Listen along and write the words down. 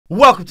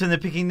Welcome to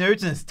Nitpicking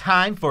Nerds, and it's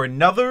time for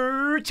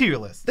another tier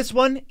list. This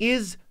one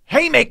is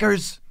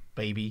Haymakers,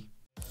 Baby.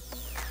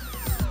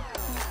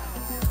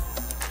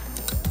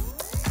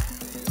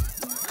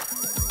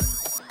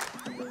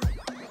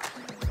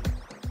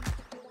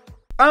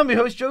 I'm your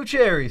host, Joe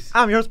Cherries.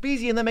 I'm your host,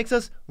 Beezy, and that makes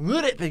us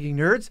Nitpicking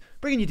Nerds,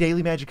 bringing you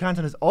daily magic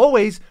content as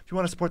always. If you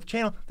want to support the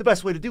channel, the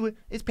best way to do it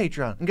is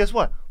Patreon. And guess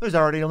what? There's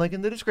already a link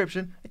in the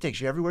description. It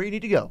takes you everywhere you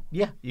need to go.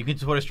 Yeah, you can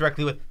support us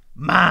directly with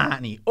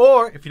money.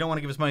 Or, if you don't want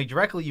to give us money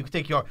directly, you can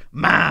take your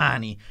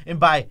money and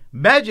buy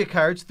magic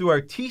cards through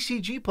our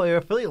TCG Player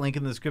affiliate link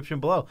in the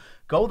description below.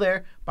 Go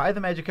there, buy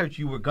the magic cards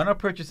you were going to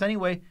purchase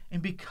anyway,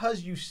 and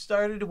because you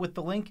started with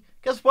the link,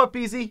 guess what,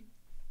 BZ?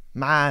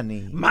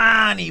 Money.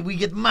 Money. We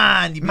get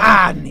money.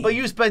 Money. But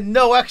you spend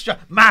no extra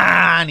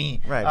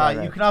money.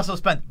 Right. You can also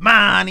spend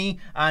money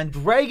on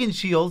Dragon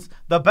Shields,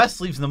 the best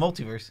sleeves in the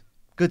multiverse.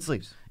 Good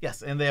sleeves.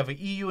 Yes, and they have an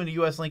EU and a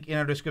US link in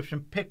our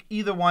description. Pick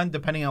either one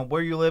depending on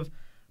where you live.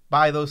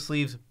 Buy those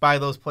sleeves, buy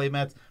those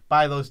playmats,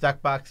 buy those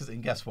deck boxes,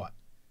 and guess what?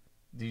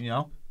 Do you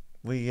know?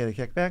 We get a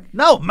kickback?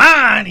 No,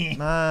 money!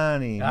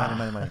 Money.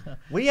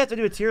 We have to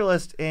do a tier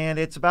list, and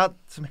it's about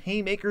some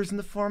haymakers in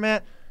the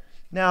format.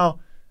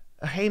 Now,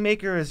 a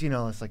haymaker is,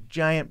 it's like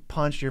giant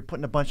punch. You're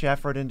putting a bunch of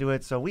effort into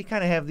it. So we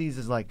kind of have these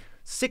as like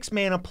 6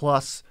 mana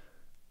plus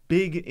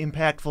big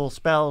impactful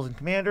spells and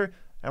commander.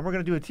 And we're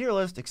going to do a tier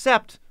list,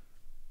 except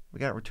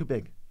we're too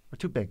big. We're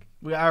too big.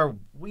 We are.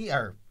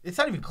 It's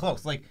not even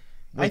close. Like,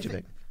 way too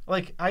big.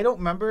 Like, I don't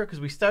remember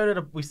because we started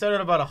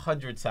about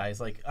 100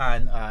 size, like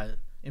on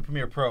in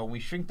Premiere Pro.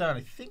 We shrink down,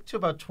 I think, to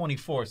about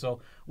 24.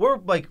 So we're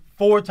like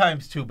 4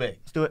 times too big.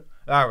 Let's do it.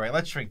 All right,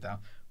 let's shrink down.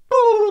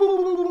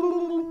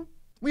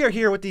 We are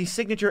here with the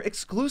signature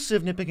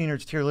exclusive Nitpicking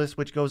Nerds tier list,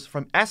 which goes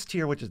from S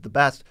tier, which is the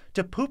best,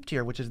 to poop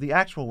tier, which is the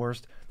actual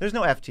worst. There's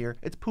no F tier.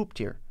 It's poop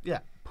tier. Yeah,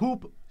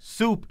 poop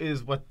soup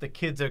is what the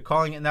kids are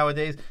calling it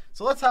nowadays.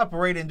 So let's hop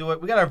right into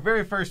it. We got our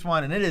very first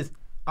one, and it is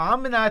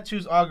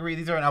Amanatu's Augury.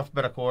 These are in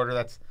alphabetical order.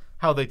 That's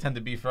how they tend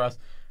to be for us.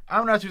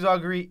 Amanatu's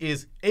Augury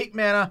is 8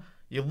 mana.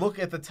 You look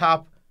at the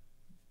top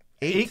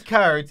 8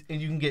 cards, and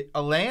you can get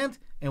a land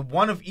and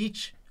one of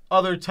each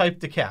other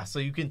type to cast. So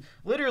you can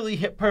literally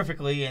hit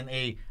perfectly in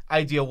a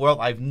ideal world.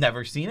 I've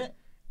never seen it.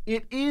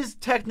 It is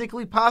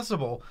technically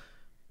possible.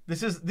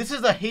 This is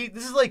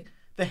like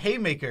the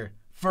Haymaker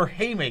for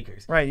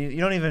Haymakers. Right. You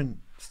don't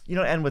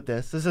end with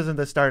this. This isn't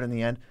the start and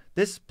the end.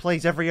 This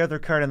plays every other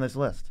card on this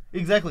list.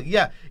 Exactly.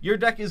 Yeah. Your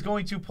deck is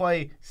going to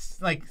play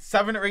like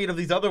 7 or 8 of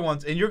these other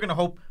ones, and you're going to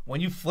hope when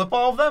you flip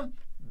all of them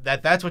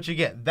that's what you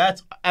get.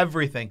 That's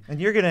everything. And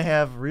you're going to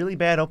have really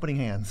bad opening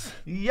hands.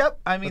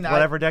 Yep. I mean,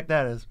 whatever deck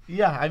that is.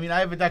 Yeah. I mean,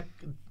 I have a deck.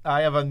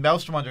 I have a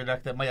Maelstrom under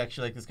deck that might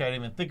actually like this guy. I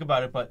didn't even think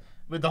about it, but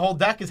the whole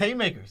deck is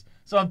Haymakers.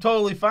 So I'm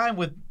totally fine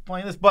with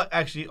playing this. But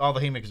actually, all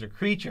the Haymakers are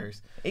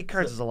creatures. 8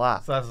 cards is a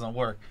lot. So that doesn't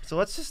work. So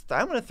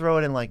I'm going to throw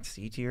it in like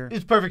C tier.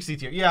 It's perfect C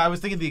tier. Yeah, I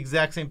was thinking the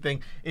exact same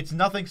thing. It's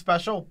nothing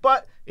special,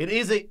 but it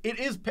is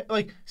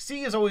like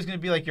C is always going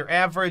to be like your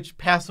average,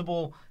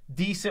 passable,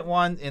 decent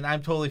one, and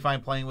I'm totally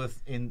fine playing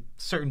with in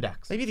certain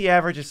decks. Maybe the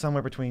average is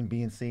somewhere between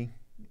B and C.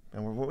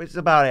 And it's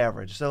about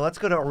average. So let's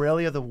go to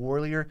Aurelia the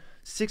Warrior.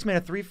 6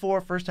 mana,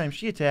 3/4. First time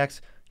she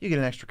attacks, you get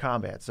an extra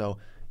combat. So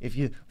if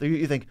you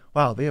think,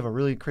 wow, they have a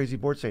really crazy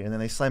board state, and then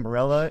they slam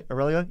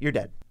Aurelia, you're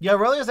dead. Yeah,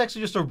 Aurelia is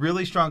actually just a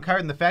really strong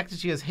card, and the fact that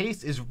she has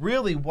haste is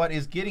really what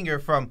is getting her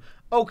from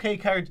okay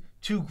card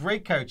to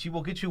great card. She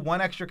will get you 1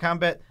 extra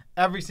combat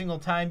every single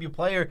time you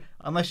play her,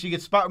 unless she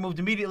gets spot removed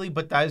immediately,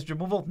 but dies to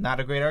removal. Not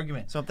a great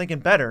argument. So I'm thinking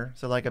better,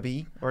 so like a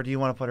B, or do you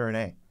want to put her in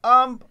A?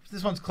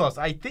 This one's close.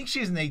 I think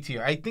she's an A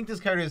tier. I think this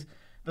card is,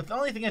 the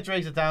only thing that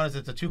drags it down is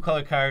it's a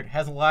 2-color card,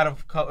 has a lot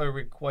of color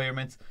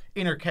requirements,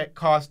 inner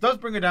cost, does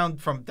bring her down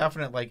from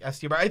definite like S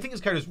tier, but I think this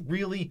card is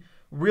really,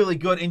 really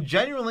good, and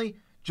genuinely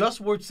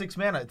just worth 6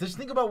 mana. Just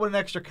think about what an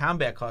extra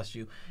combat costs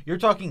you. You're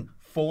talking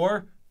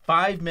 4,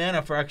 5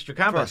 mana for extra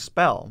combat. For a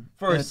spell.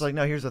 It's like,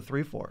 no, here's a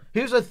 3/4.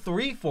 Here's a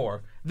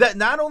 3/4 that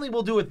not only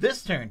will do it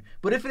this turn,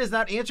 but if it is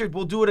not answered,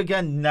 we'll do it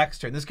again next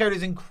turn. This card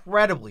is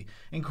incredibly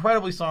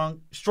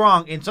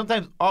strong, and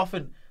sometimes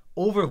often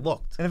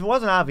overlooked. And if it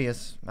wasn't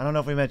obvious, I don't know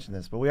if we mentioned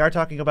this, but we are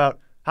talking about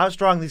how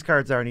strong these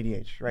cards are in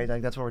EDH, right?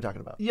 Like, that's what we're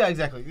talking about. Yeah,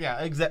 exactly. Yeah,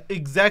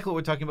 exactly what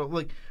we're talking about.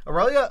 Like,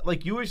 Aurelia,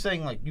 like you were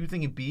saying, like you were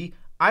thinking B.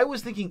 I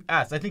was thinking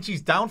S. I think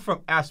she's down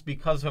from S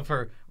because of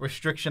her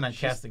restriction on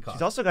casting cost.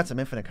 She's also got some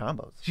infinite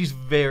combos. She's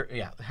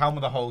Helm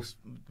of the Host,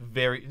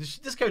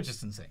 this card's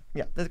just insane.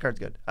 Yeah, this card's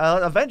good.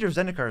 Avengers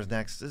Zendikar is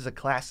next. This is a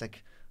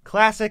classic,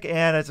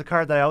 and it's a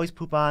card that I always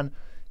poop on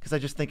because I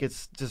just think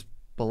it's just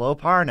below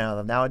par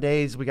now.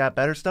 Nowadays, we got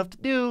better stuff to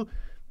do,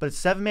 but it's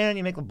 7 mana and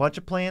you make a bunch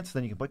of plants,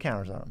 then you can put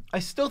counters on them. I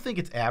still think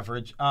it's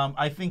average.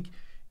 I think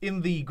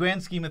in the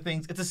grand scheme of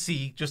things, it's a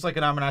C, just like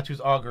an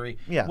Amanatu's Augury,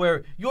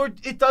 where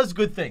it does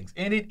good things,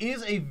 and it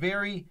is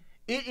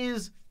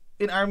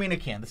an army in a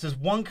can. This is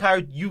one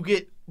card, you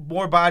get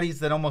more bodies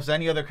than almost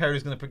any other card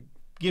is going to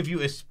give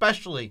you,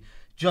 especially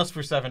just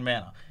for 7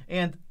 mana.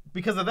 And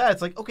because of that,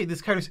 it's like, okay,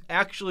 this card is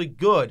actually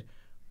good,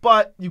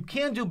 but you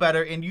can do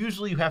better, and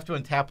usually you have to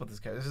untap with this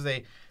card.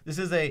 This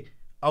is a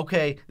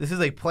okay, this is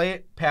a play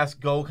it, pass,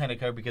 go kind of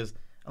card because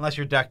unless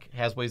your deck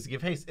has ways to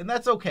give haste, and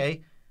that's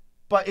okay.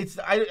 But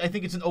I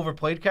think it's an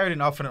overplayed card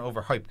and often an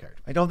overhyped card.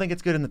 I don't think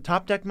it's good in the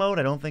top deck mode.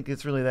 I don't think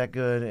it's really that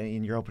good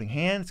in your opening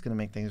hand. It's going to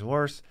make things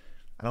worse.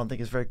 I don't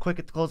think it's very quick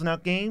at closing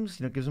out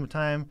games. Gives them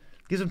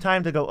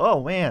time to go,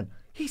 oh man,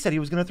 he said he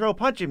was going to throw a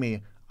punch at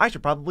me. I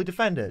should probably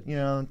defend it.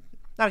 Not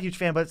a huge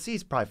fan, but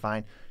C's probably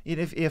fine.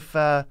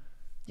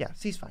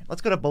 C's fine.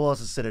 Let's go to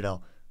Bolas'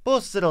 Citadel.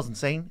 Bolas' Citadel's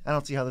insane. I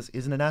don't see how this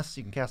isn't an S.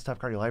 You can cast top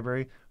card of your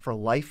library for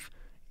life,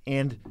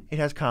 and it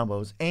has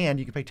combos, and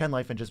you can pay 10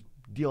 life and just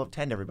deal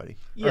 10 to everybody.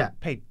 Yeah. Or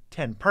pay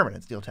 10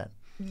 permanents, deal 10.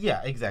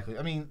 Yeah, exactly.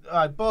 I mean,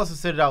 Bolas'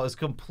 Citadel is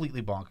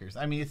completely bonkers.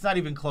 I mean, it's not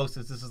even close.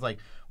 This is like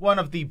one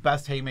of the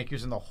best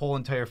haymakers in the whole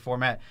entire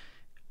format.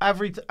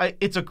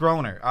 It's a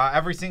groaner.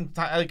 Every single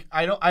time,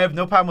 I have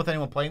no problem with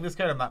anyone playing this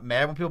card. I'm not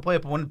mad when people play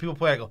it, but when people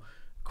play it, I go,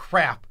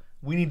 crap,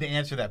 we need to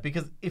answer that.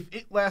 Because if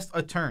it lasts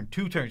a turn,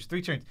 2 turns,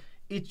 3 turns,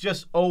 it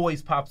just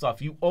always pops off.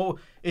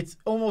 It's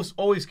almost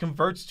always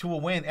converts to a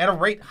win at a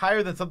rate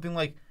higher than something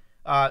like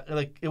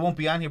it won't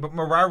be on here, but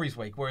Mirari's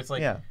Wake, where it's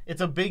like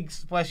it's a big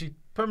splashy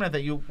permanent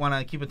that you want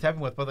to keep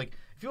tapping with. But like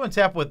if you want to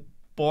tap with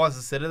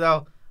Bolas'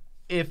 Citadel,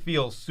 it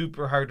feels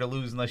super hard to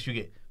lose unless you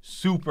get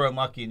super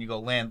unlucky and you go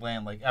land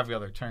like every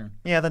other turn.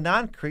 Yeah, the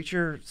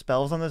non-creature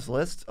spells on this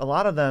list, a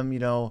lot of them,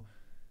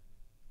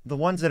 the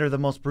ones that are the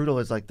most brutal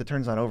is like the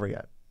turn's not over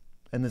yet.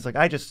 And it's like,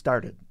 I just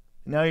started.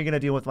 Now you're going to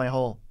deal with my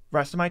whole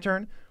rest of my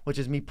turn, which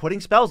is me putting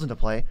spells into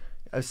play,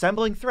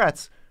 assembling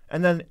threats,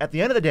 and then at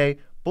the end of the day,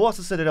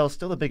 Bolas' Citadel is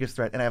still the biggest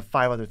threat, and I have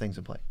 5 other things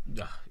in play.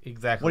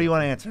 Exactly. What do you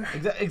want to answer?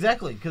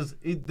 Exactly, because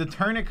the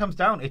turn it comes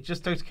down, it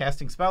just starts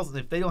casting spells. And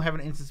if they don't have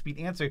an instant speed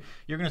answer,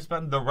 you're going to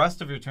spend the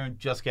rest of your turn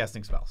just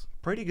casting spells.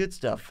 Pretty good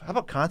stuff. How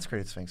about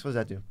Consecrated Sphinx? What does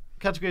that do?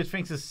 Consecrated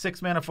Sphinx is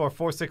 6 mana for a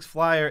 4/6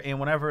 flyer, and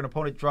whenever an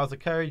opponent draws a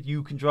card,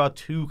 you can draw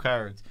 2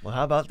 cards. Well,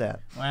 how about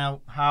that?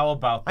 Well, how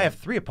about that? I have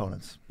 3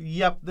 opponents.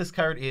 Yep, this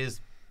card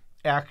is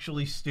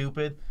actually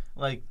stupid,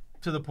 like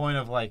to the point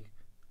of like,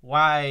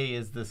 why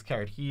is this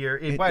card here?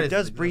 It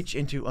does breach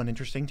into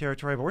uninteresting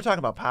territory, but we're talking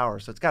about power,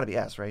 so it's got to be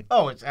S, right?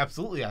 Oh, it's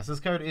absolutely yes.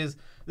 This card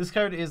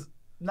is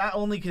not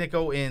only can it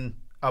go in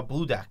a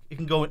blue deck, it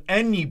can go in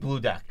any blue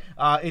deck.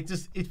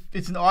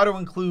 It's an auto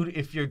include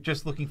if you're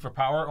just looking for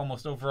power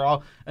almost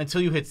overall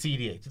until you hit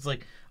CDH. It's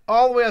like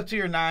all the way up to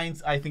your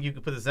 9s. I think you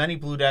could put this in any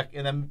blue deck,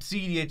 and then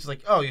CDH is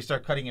like, oh, you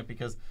start cutting it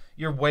because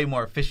you're way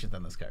more efficient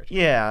than this card.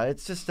 Yeah,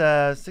 it's just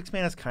 6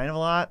 mana is kind of a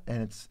lot,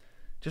 and it's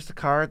just a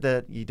card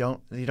that you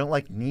don't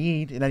like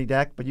need in any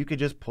deck, but you could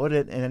just put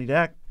it in any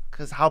deck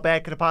because how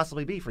bad could it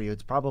possibly be for you?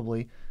 It's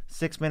probably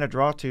 6 mana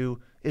draw 2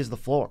 is the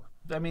floor.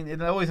 I mean, it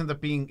always ends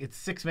up being it's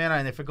 6 mana,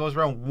 and if it goes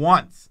around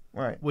once,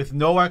 right, with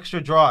no extra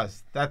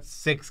draws, that's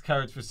 6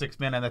 cards for 6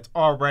 mana, and that's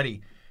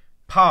already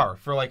power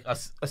for like a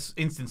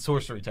instant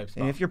sorcery type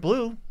stuff. And if you're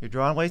blue, you're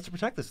drawing ways to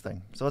protect this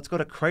thing. So let's go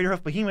to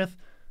Craterhoof Behemoth,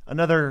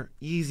 another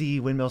easy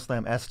Windmill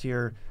Slam S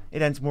tier.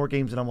 It ends more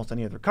games than almost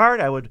any other card.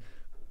 I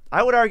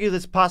would argue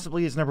this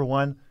possibly is number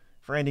 1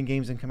 for ending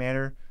games in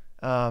Commander.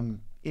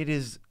 It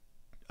is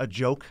a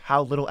joke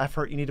how little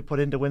effort you need to put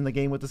in to win the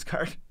game with this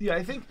card. Yeah,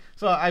 I think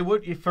so. I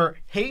would, for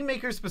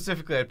Haymakers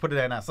specifically, I'd put it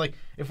at S. Like,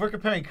 if we're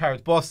comparing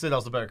cards, Bolas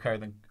Citadel's a better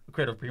card than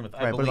Craterhoof Behemoth,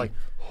 I believe.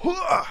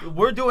 But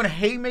we're doing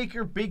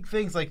Haymaker big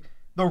things. Like,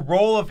 the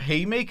role of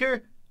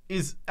Haymaker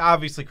is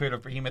obviously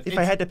Craterhoof Behemoth. If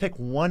I had to pick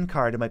one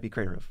card, it might be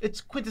Craterhoof.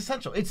 It's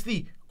quintessential. It's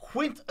the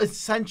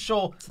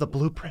quintessential. It's the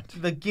blueprint.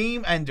 The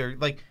game ender.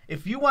 Like,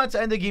 if you want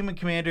to end the game in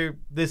Commander,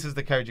 this is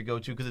the card you go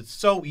to because it's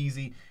so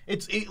easy.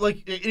 It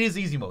is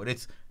easy mode.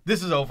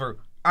 This is over.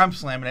 I'm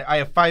slamming it. I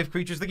have 5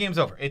 creatures. The game's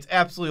over. It's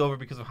absolutely over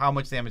because of how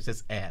much damage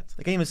this adds.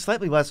 The game is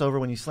slightly less over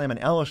when you slam an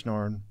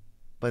Elishnorn,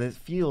 but it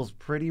feels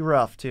pretty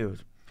rough too.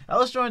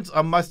 Elishnorn's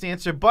a must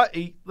answer, but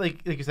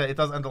like you said, it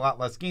does end a lot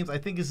less games. I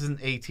think this is an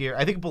A tier.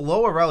 I think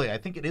below Aurelia. I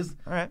think it is.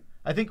 All right.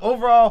 I think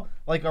overall,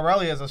 like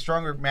Aurelia is a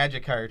stronger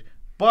Magic card,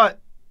 but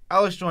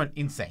Elishnorn,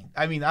 insane.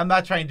 I mean, I'm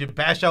not trying to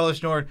bash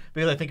Elishnorn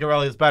because I think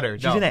Aurelia is better.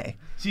 She's an A.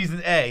 She's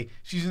an A.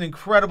 She's an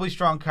incredibly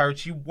strong card.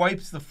 She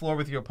wipes the floor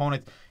with your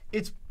opponent.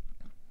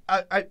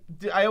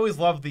 I always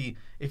love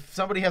if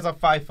somebody has a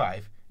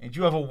 5/5 and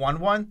you have a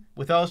 1/1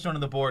 with Elishnorn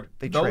on the board,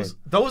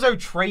 those are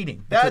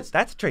trading.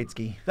 That's trade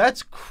ski.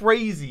 That's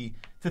crazy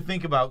to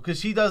think about because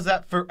she does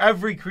that for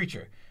every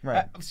creature.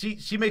 Right.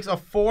 She makes a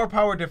 4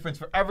 power difference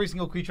for every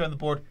single creature on the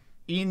board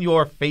in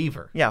your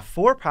favor. Yeah,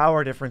 4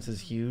 power difference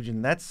is huge,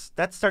 and that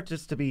starts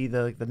just to be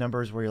the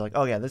numbers where you're like,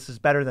 oh yeah, this is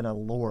better than a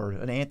Lord,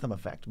 an Anthem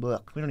effect.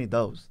 Look, we don't need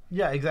those.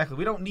 Yeah, exactly.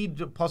 We don't need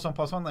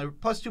 +1/+1. Like,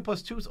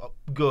 +2/+2 is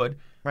good.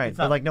 Right,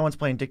 but like no one's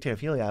playing Dictate of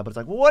Heliod, but it's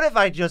like, well, what if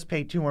I just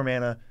paid 2 more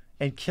mana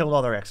and killed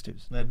all their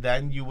X2s?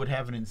 Then you would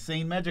have an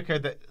insane Magic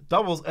card that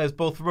doubles as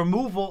both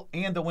removal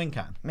and a win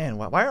con. Man,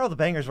 why are all the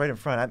bangers right in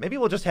front? Maybe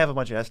we'll just have a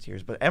bunch of S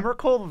tiers, but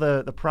Emrakul,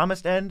 the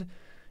promised end,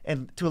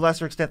 and to a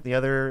lesser extent the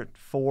other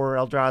 4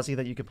 Eldrazi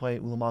that you could play,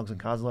 Ulamogs and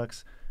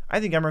Kozileks. I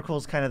think Emrakul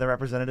is kind of the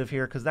representative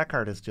here because that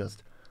card is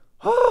just...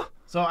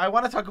 So I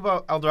want to talk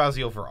about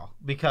Eldrazi overall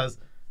because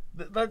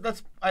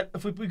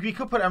if we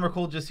could put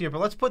Emrakul just here, but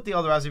let's put the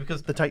Eldrazi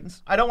because The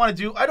Titans. I don't want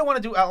to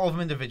do all of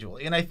them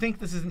individually, and I think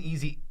this is an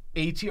easy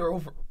A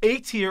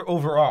tier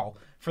overall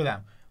for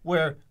them,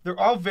 where they're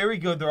all very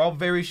good, they're all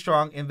very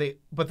strong,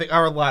 but they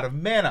are a lot of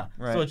mana,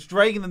 Right. so it's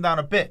dragging them down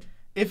a bit.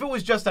 If it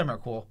was just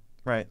Emrakul,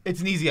 Right. it's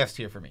an easy S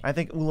tier for me. I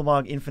think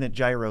Ulamog Infinite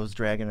Gyro's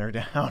dragging her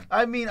down.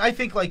 I mean, I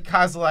think like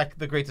Kozilek,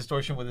 the Great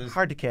Distortion with his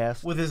Hard to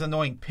cast. with his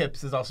annoying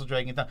pips is also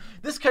dragging it down.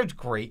 This card's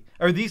great,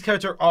 or these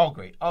cards are all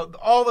great.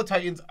 All the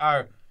Titans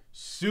are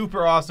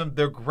super awesome.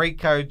 They're great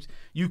cards.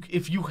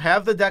 If you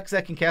have the decks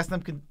that can cast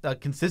them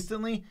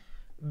consistently,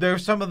 they're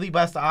some of the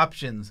best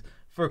options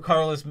for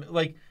colorless.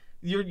 Like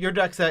your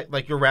decks that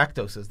like your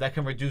Rakdoses that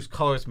can reduce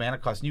colorless mana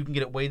cost, and you can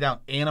get it way down.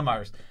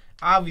 Animars,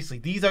 obviously,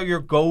 these are your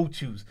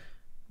go-tos.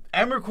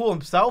 Emrakul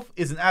himself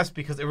is an S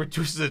because it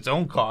reduces its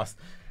own cost,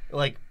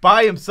 like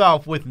by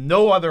himself with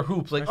no other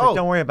hoops. Like,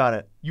 don't worry about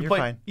it. You're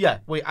fine. Yeah,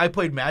 wait, I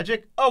played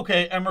Magic.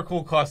 Okay,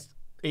 Emrakul costs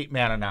 8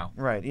 mana now.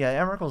 Right. Yeah,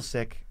 Emrakul's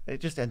sick. It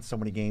just ends so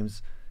many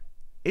games.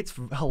 It's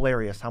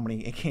hilarious how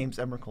many games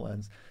Emrakul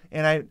ends.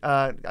 And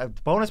I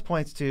bonus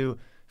points to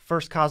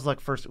first Kozilek,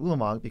 first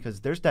Ulamog,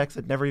 because there's decks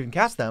that never even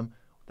cast them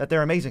that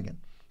they're amazing in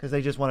because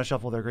they just want to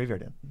shuffle their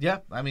graveyard in. Yeah,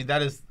 I mean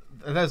that is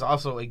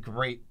also a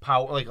great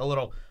power, like a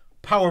little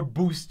power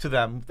boost to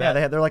them.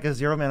 Yeah, they're like a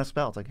 0 mana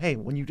spell. It's like, hey,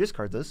 when you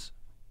discard this,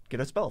 get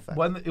a spell effect.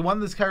 When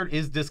this card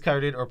is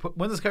discarded or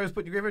when this card is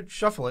put in your graveyard,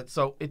 shuffle it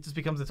so it just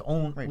becomes its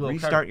own little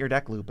restart card. your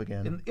deck loop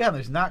again. And, yeah,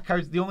 there's not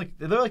cards. They're like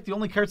the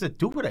only cards that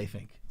do it, I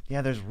think.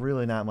 Yeah, there's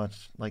really not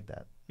much like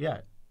that. Yeah.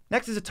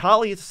 Next is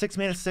Atali. It's a 6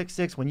 mana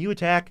 6/6. When you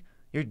attack,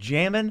 you're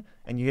jamming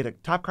and you get a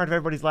top card of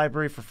everybody's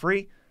library for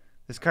free.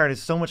 This card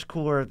is so much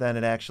cooler than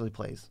it actually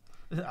plays.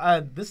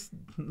 This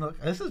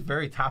is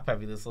very top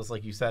heavy. This list,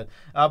 like you said,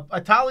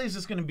 Atali is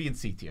just going to be in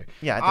C tier.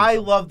 Yeah, I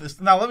love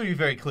this. Now let me be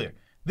very clear.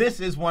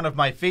 This is one of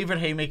my favorite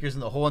Haymakers in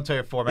the whole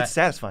entire format. It's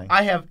satisfying.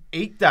 I have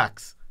 8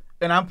 decks,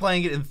 and I'm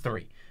playing it in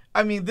 3.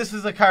 I mean, this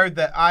is a card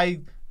that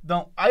I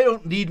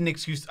don't need an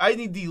excuse. I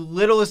need the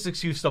littlest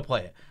excuse to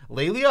play it.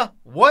 Lelia,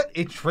 what?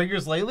 It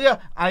triggers Lelia?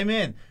 I'm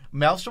in.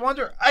 Maelstrom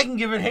Wanderer, I can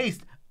give it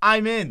haste.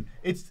 I'm in.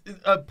 It's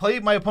play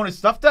my opponent's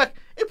stuff deck.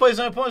 It plays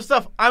my opponent's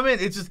stuff. I'm in.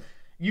 It's just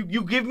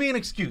you give me an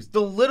excuse.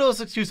 The littlest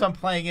excuse I'm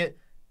playing it.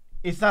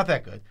 It's not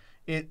that good.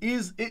 It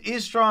is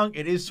strong.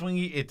 It is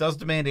swingy. It does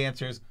demand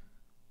answers.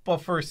 But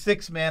for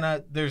 6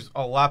 mana, there's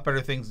a lot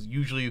better things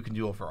usually you can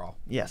do overall.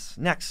 Yes.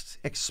 Next,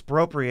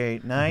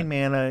 Expropriate. 9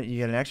 mana, you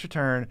get an extra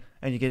turn,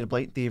 and you get a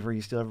Blatant Thievery.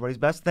 You steal everybody's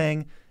best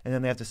thing, and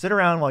then they have to sit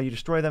around while you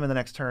destroy them in the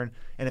next turn.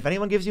 And if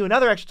anyone gives you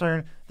another extra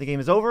turn, the game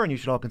is over, and you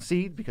should all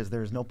concede because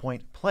there is no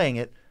point playing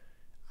it.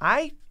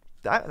 This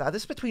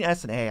is between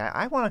S and A.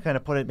 I want to kind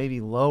of put it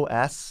maybe low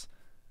S.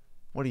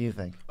 What do you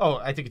think? Oh,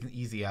 I think it's an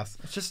easy S.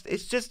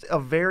 It's just a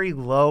very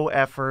low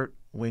effort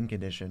win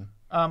condition.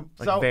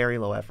 Very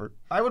low effort.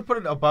 I would put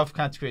it above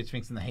Consecrated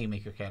Sphinx in the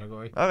Haymaker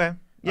category. Okay.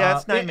 Yeah,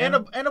 it's 9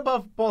 mana. And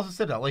above Balls of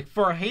Citadel. Like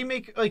for a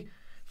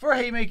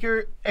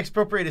Haymaker,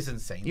 Expropriate is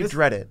insane. You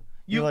dread it.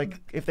 You like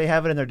if they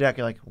have it in their deck,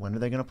 you're like, when are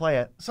they going to play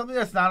it? Something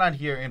that's not on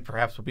here, and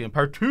perhaps will be in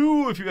part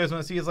 2 if you guys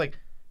want to see, is like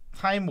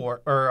Time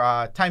War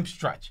or Time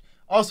Stretch.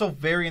 Also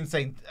very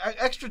insane.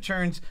 Extra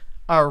turns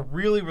are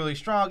really, really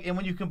strong, and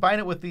when you combine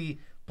it with the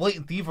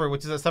Blatant Thievery,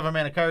 which is a 7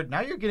 mana card,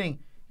 now you're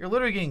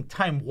literally getting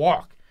Time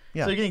Walk.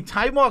 Yeah. So you're getting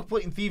Time Walk,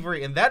 Blatant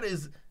Thievery, and that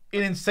is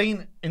an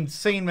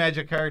insane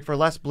magic card. For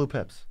less blue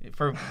pips.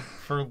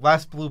 For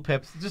less blue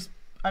pips.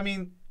 I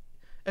mean,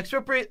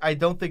 Expropriate I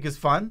don't think is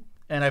fun,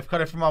 and I've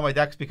cut it from all my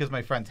decks because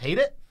my friends hate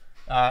it,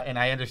 and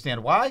I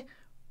understand why,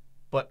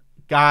 but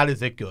God,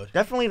 is it good.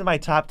 Definitely my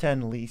top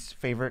 10 least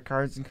favorite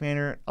cards in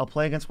Commander. I'll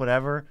play against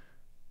whatever,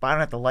 but I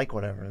don't have to like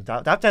whatever.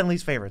 Top 10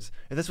 least favorites.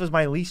 If this was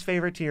my least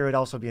favorite tier, it'd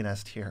also be an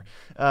S tier.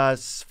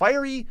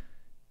 Fiery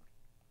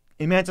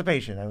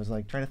Emancipation. I was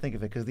like trying to think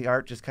of it because the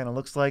art just kind of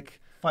looks like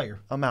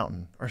fire, a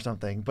mountain or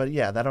something. But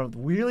yeah, that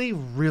really,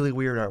 really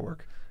weird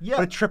artwork. Yeah,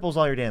 but it triples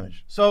all your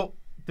damage. So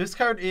this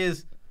card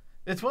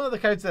it's one of the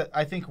cards that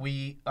I think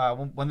we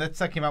when that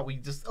set came out, we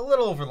just a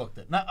little overlooked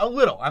it. Not a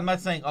little. I'm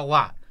not saying a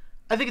lot.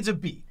 I think it's a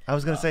B. I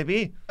was gonna say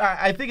B.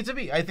 I think it's a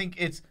B. I think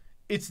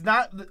it's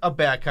not a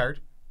bad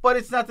card, but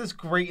it's not this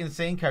great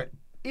insane card.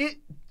 It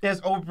has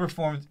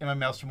overperformed in my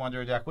Maelstrom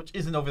Wanderer deck, which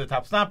is an over the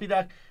top stompy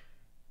deck.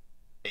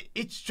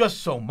 It's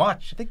just so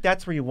much. I think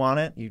that's where you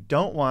want it. You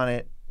don't want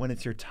it when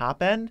it's your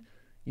top end.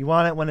 You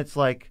want it when it's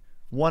like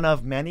one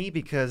of many,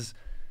 because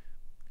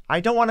I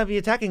don't want to be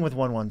attacking with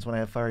 1/1s when I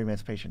have Fiery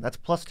Emancipation. That's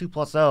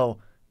 +2/+0.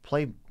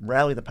 Play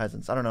Rally the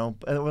Peasants. I don't know.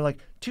 We're like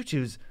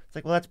 2/2s. It's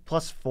like, well, that's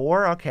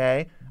 +4.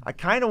 Okay. I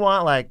kind of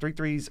want like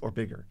 3/3s or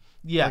bigger.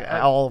 Yeah.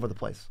 Like, all over the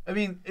place. I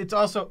mean, it's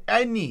also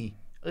any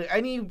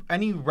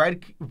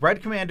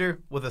red commander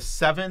with a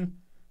 7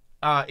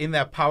 in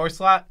that power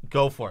slot,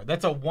 go for it.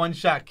 That's a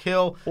one-shot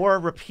kill. Or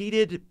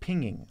repeated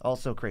pinging,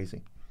 also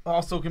crazy.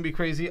 Also can be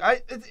crazy.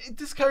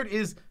 This card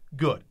is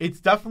good. It's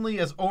definitely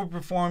has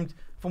overperformed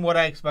from what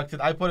I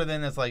expected. I put it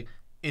in as like,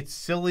 it's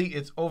silly,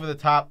 it's over the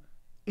top.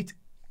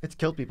 It's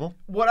killed people.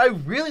 What I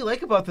really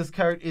like about this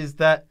card is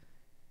that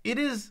it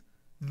is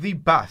the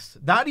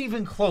best, not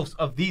even close,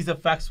 of these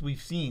effects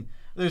we've seen.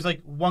 There's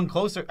like one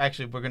closer.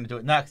 Actually, we're going to do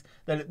it next.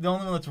 That the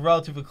only one that's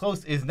relatively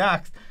close is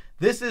next.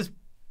 This is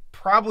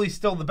probably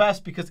still the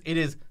best because it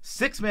is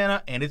 6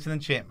 mana and it's an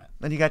enchantment.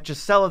 Then you got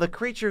Gisela, the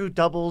creature who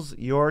doubles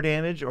your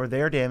damage or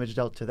their damage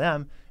dealt to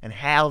them and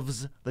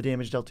halves the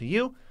damage dealt to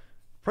you.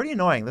 Pretty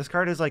annoying. This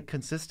card is like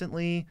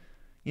consistently,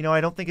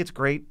 I don't think it's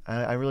great.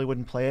 I really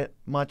wouldn't play it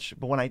much.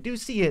 But when I do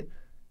see it,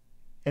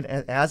 and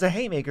as a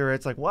Haymaker,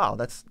 it's like, wow,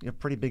 that's a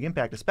pretty big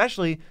impact,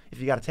 especially if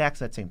you got attacks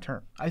that same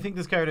turn. I think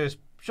this card has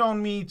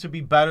shown me to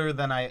be better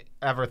than I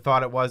ever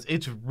thought it was.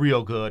 It's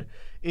real good.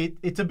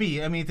 It's a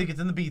B. I mean, I think it's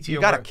in the B tier.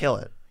 You got to kill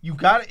it. You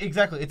got it.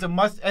 Exactly. It's a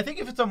must. I think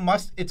if it's a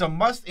must, it's a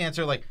must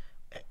answer. Like,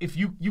 if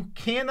you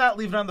cannot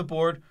leave it on the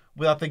board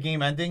without the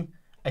game ending,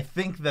 I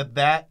think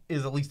that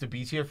is at least a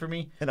B tier for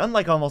me. And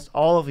unlike almost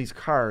all of these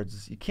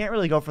cards, you can't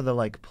really go for the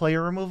like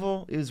player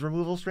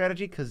removal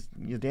strategy because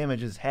your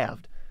damage is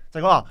halved. It's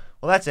like, oh,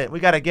 well, that's it.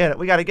 We got to get it.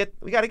 We got to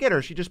get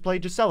her. She just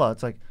played Gisela.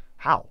 It's like,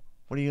 how?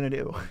 What are you going to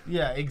do?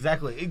 Yeah,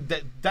 exactly.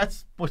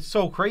 That's what's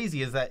so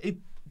crazy is that it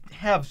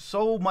have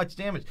so much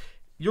damage.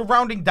 You're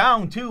rounding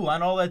down, too,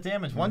 on all that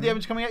damage. 1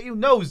 damage coming at you?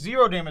 No,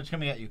 0 damage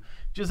coming at you.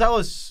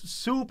 Gisela's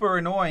super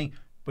annoying,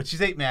 but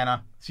she's 8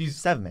 mana. She's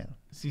 7 mana.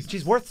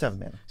 She's worth 7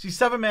 mana. She's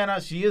 7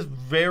 mana. She is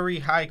very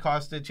high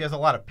costed. She has a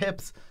lot of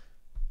pips,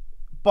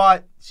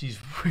 but she's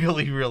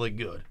really, really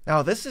good.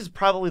 Now, this is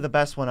probably the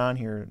best one on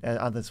here.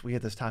 On this, we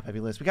had this top heavy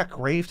list. We got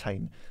Grave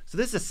Titan. So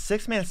this is a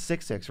 6 mana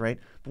 6/6, right?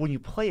 But when you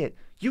play it,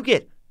 you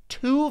get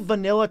 2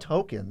 vanilla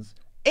tokens,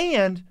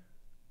 and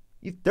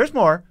there's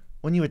more.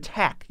 When you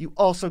attack, you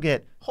also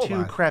get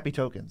 2 crappy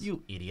tokens.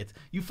 You idiot.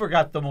 You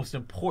forgot the most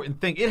important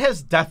thing. It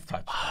has Death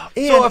Touch.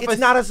 And so it's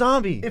not a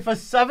zombie. If a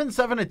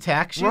 7/7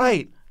 attacks you...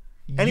 Right.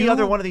 Any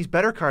other one of these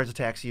better cards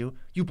attacks you,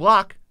 you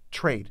block,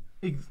 trade.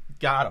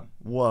 Got him.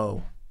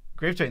 Whoa.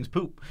 Grave Titan's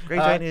poop. Grave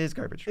Titan is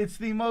garbage.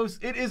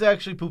 It is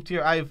actually poop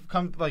tier.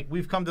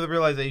 We've come to the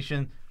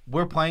realization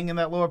we're playing in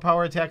that lower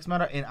power attacks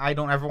meta, and I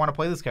don't ever want to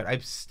play this card.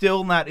 I'm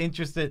still not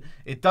interested.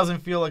 It doesn't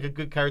feel like a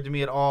good card to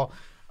me at all.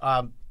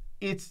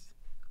 It's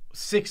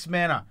 6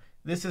 mana.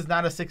 This is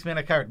not a 6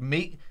 mana card.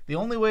 The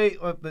only way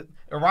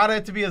errata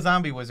it to be a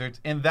zombie wizard,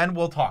 and then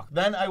we'll talk.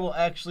 Then I will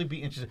actually be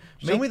interested.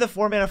 Show me the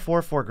 4 mana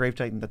 4/4 Grave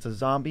Titan that's a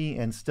zombie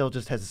and still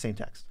just has the same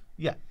text.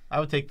 Yeah, I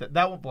would take that.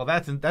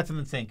 That's an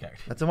insane card.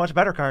 That's a much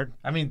better card.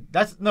 I mean,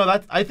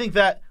 I think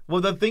that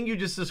the thing you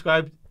just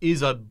described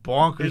is a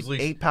bonkersly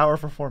 8 power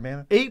for 4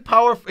 mana. 8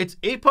 power. It's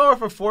 8 power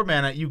for 4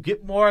 mana. You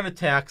get more on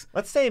attacks.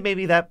 Let's say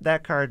maybe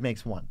that card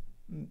makes 1,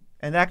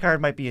 and that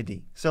card might be a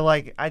D. So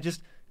like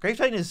Grave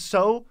Titan is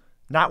so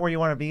not where you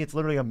want to be. It's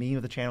literally a meme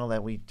of the channel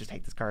that we just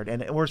hate this card,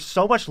 and we're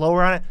so much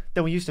lower on it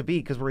than we used to be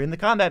because we're in the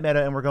combat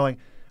meta and we're going,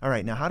 all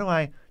right, now how do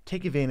I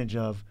take advantage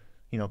of,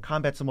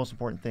 combat's the most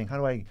important thing. How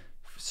do I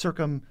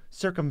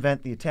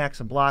circumvent the attacks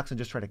and blocks and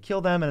just try to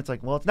kill them? And it's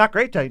like, well, it's not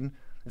Grave Titan.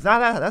 It's not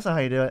that. That's not how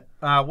you do it.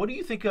 What do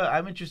you think?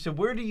 I'm interested.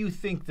 Where do you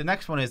think the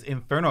next one is?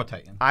 Inferno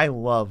Titan. I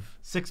love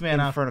 6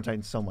 mana Inferno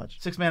Titan so much.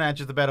 6 mana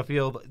enters the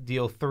battlefield.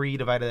 Deal 3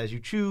 divided as you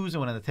choose,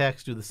 and when it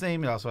attacks, do the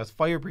same. It also has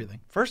fire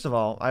breathing. First of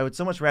all, I would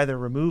so much rather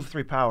remove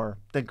 3 power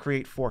than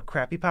create 4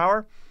 crappy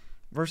power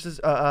versus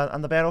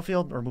on the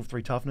battlefield, or remove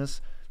 3 toughness.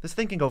 This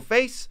thing can go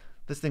face.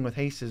 This thing with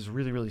haste is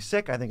really, really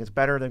sick. I think it's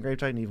better than Grave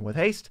Titan even with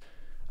haste.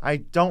 I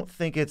don't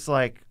think it's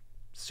like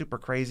super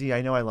crazy.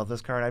 I know I love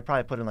this card. I'd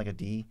probably put in like a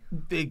D.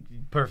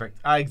 Perfect.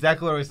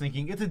 Exactly what I was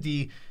thinking. It's a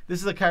D.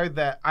 This is a card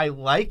that I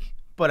like,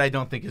 but I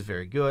don't think is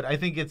very good. I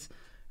think it's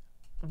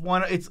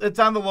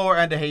on the lower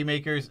end of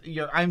Haymakers.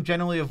 I'm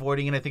generally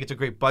avoiding it. I think it's a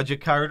great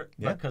budget card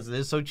because it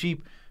is so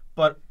cheap.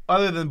 But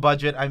other than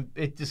budget, I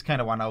just kind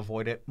of want to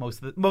avoid it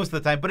most of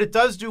the time. But it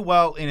does do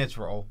well in its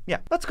role. Yeah.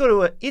 Let's go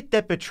to It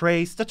That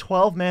Betrays. It's a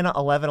 12 mana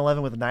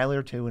 11/11 with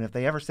Annihilator 2, and if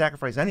they ever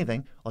sacrifice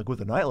anything, like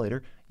with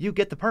Annihilator, you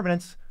get the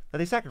permanents that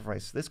they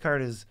sacrifice. This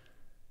card is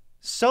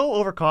so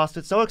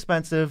overcosted, so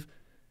expensive,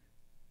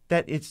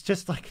 that it's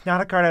just like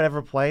not a card I'd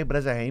ever play. But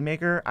as a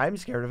Haymaker, I'm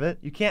scared of it.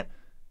 You can't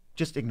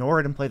just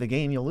ignore it and play the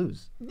game. You'll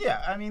lose.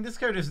 Yeah, I mean, this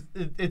card is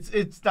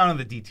it's down in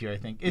the D tier. I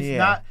think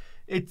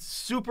it's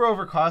super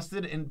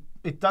overcosted and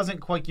it doesn't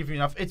quite give you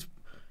enough. It's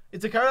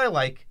a card I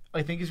like.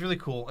 I think is really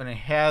cool and it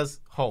has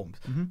homes.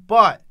 Mm-hmm.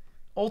 But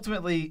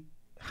ultimately,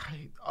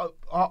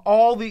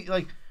 all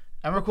the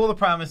Emrakul the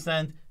Promised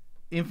Land,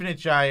 Infinite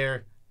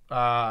Gyre,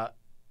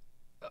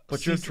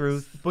 Butcher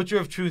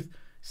of Truth,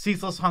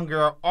 Ceaseless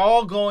Hunger are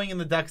all going in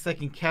the decks that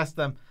can cast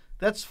them.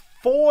 That's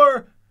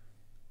 4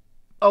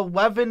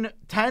 10,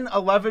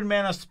 11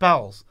 mana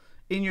spells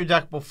in your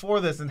deck before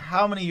this, and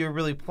how many you're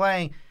really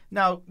playing.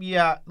 Now,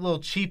 yeah, a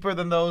little cheaper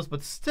than those,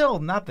 but still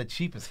not the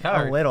cheapest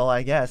card. A little,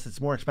 I guess. It's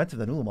more expensive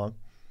than Ulamog.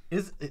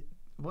 Is it?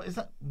 What is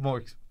that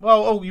more?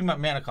 Well, you meant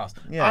mana cost.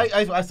 Yeah.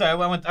 I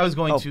sorry. I was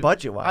going to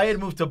budget wise. I had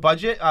moved to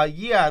budget.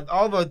 Yeah,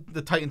 all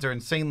the Titans are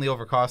insanely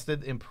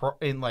overcosted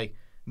in like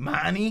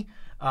money.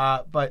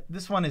 But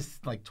this one is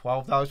like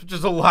 $12, which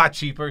is a lot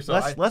cheaper. So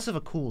less of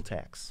a cool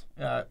tax.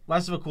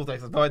 Less of a cool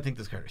tax. Though I think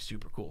this card is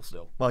super cool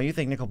still. Well, you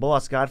think Nicol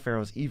Bolas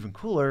Godpharaoh is even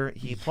cooler.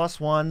 He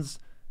 +1s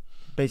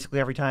basically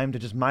every time to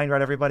just mind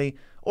rot everybody,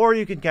 or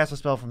you can cast a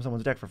spell from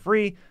someone's deck for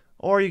free,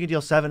 or you can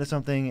deal 7 to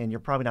something, and you're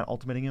probably not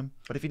ultimating him.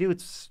 But if you do,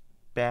 it's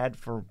bad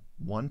for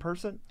one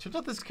person. Turns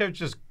out this character's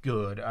just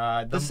good.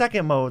 The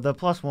second mode, the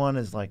 +1,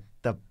 is like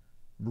the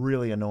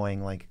really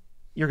annoying, like,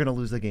 you're going to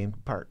lose the game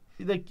part.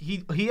 Like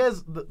he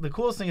has the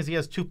coolest thing is he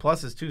has 2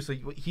 pluses too. So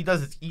what he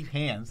does is eat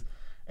hands,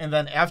 and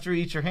then after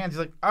he eats your hands, he's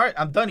like, all right,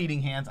 I'm done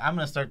eating hands. I'm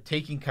gonna start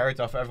taking cards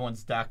off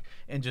everyone's deck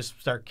and just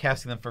start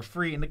casting them for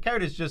free. And the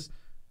card is just,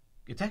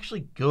 it's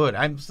actually good.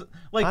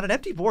 Like on an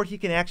empty board,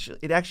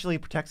 it actually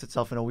protects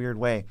itself in a weird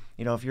way.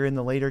 You know, if you're in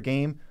the later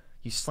game,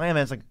 you slam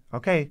it. It's like,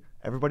 okay,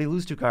 everybody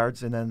lose 2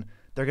 cards, and then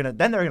they're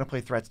gonna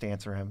play threats to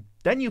answer him.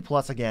 Then you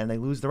plus again, they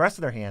lose the rest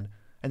of their hand.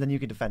 And then you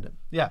can defend him.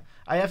 Yeah,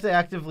 I have to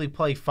actively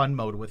play fun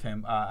mode with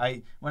him.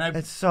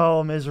 It's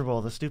so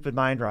miserable, the stupid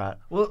mind rot.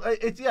 Well,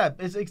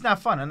 it's not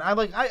fun, and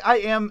I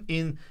am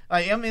in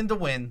to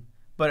win,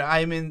 but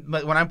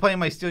when I'm playing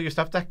my steal your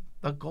stuff deck,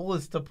 the goal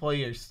is to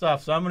play your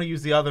stuff. So I'm going to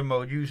use the other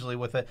mode usually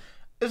with it.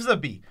 This is a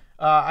B.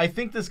 I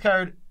think this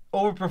card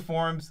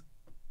overperformed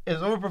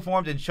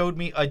and showed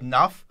me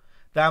enough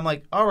that I'm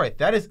like, all right,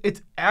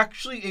 it's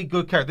actually a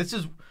good card. This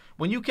is.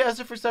 When you cast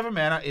it for 7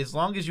 mana, as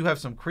long as you have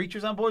some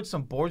creatures on board,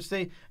 some board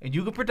state, and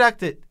you can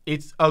protect it,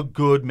 it's a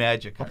good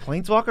magic card. A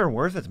Planeswalker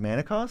worth its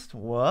mana cost?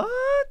 What?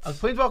 A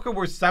Planeswalker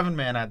worth 7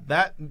 mana.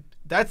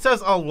 That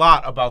says a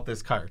lot about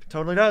this card.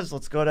 Totally does.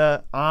 Let's go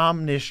to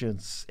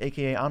Omniscience,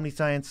 a.k.a.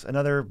 Omniscience,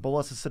 another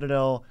Bolas of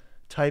Citadel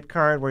type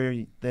card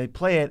where they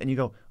play it and you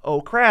go, oh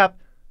crap,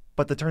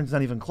 but the turn's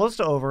not even close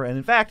to over, and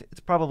in fact,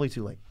 it's probably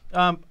too late.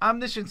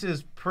 Omniscience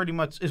is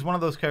one of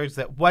those cards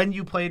that when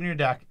you play it in your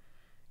deck,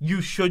 you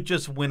should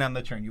just win on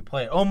the turn. You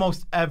play it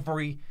almost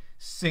every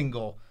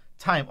single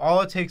time.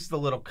 All it takes is the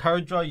little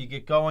card draw. You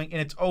get going,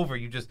 and it's over.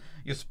 You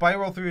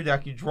spiral through your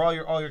deck. You draw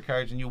all your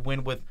cards, and you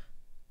win with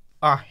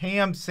a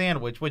ham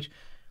sandwich. Which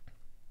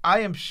I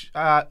am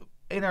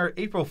in our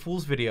April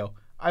Fool's video,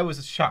 I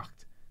was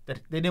shocked that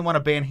they didn't want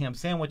to ban ham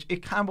sandwich.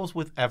 It combos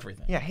with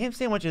everything. Yeah, ham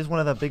sandwich is one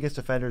of the biggest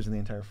offenders in the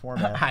entire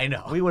format. I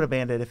know. We would have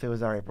banned it if it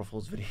was our April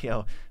Fool's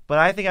video. But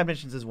I think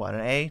Omniscience is what,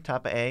 an A,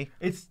 top of A.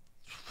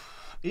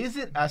 Is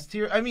it S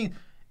tier? I mean,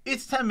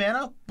 it's 10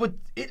 mana, but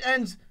it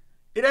ends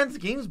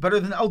games better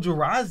than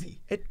Eldrazi.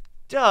 It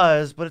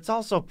does, but it's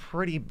also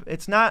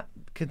it's not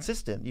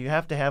consistent. You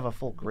have to have a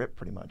full grip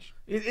pretty much.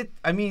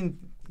 I mean,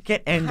 you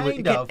can't end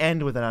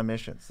with an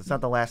Omniscience. That's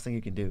not the last thing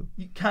you can do.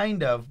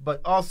 Kind of,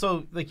 but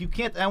also like you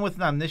can't end with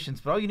an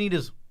Omniscience, but all you need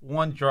is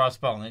one draw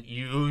spell, and it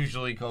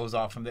usually goes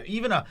off from there.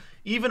 Even a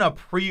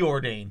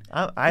preordain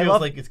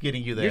feels like it's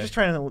getting you there. You're just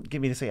trying to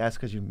get me to say S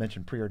because you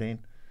mentioned preordain.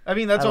 I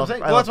mean, that's what I'm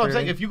saying. Well, that's what I'm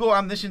saying. If you go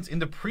Omniscience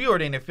into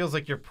preordain, it feels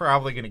like you're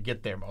probably going to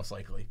get there, most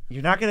likely.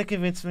 You're not going to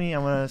convince me.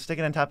 I'm going to stick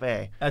it on top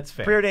A. That's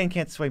fair. Preordain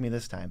can't sway me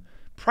this time.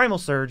 Primal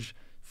Surge,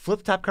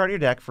 flip top card of your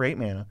deck for 8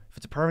 mana. If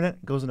it's a permanent,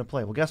 it goes into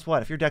play. Well, guess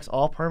what? If your deck's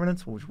all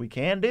permanents, which we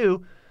can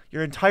do,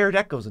 your entire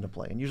deck goes into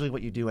play. And usually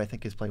what you do, I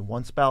think, is play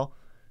one spell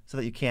so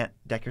that you can't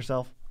deck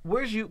yourself.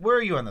 Where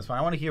are you on this one?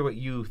 I want to hear what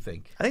you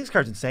think. I think this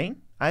card's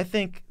insane. I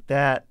think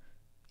that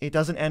it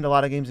doesn't end a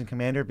lot of games in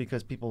Commander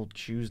because people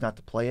choose not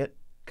to play it.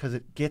 Because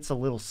it gets a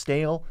little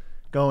stale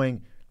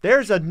going,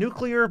 there's a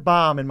nuclear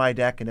bomb in my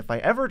deck, and if I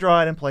ever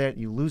draw it and play it,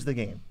 you lose the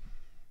game.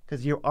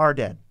 Because you are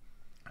dead.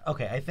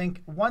 Okay, I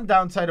think one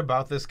downside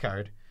about this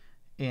card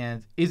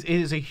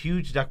is a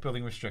huge deck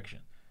building restriction.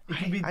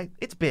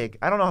 It's big.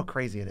 I don't know how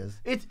crazy it is.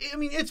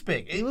 It's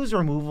big. You lose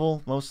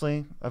removal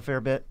mostly a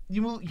fair bit.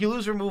 You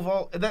lose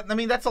removal.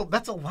 That's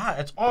a lot.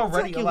 It's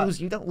already a lot.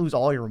 You don't lose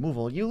all your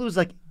removal. You lose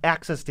like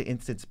access to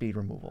instant speed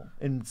removal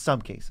in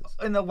some cases.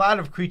 And a lot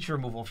of creature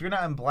removal. If you're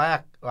not in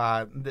black,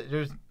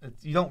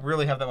 you don't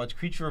really have that much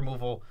creature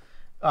removal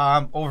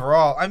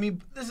overall. I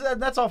mean,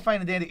 that's all fine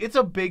and dandy. It's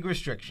a big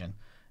restriction.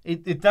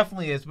 It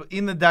definitely is, but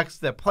in the decks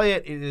that play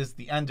it, it is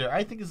the ender.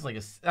 I think it's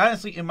like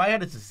honestly, in my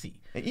head, it's a C.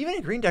 Even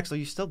in green decks, though,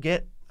 you still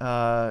get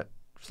Song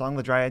of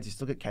the Dryads, you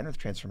still get Kenrith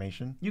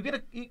Transformation. You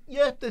get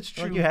yeah, that's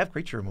true. Like you have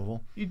creature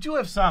removal. You do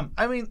have some.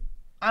 I mean,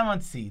 I'm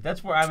on C.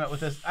 That's where I'm at with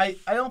this. I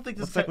don't think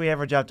this looks like we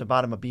average out to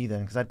bottom of B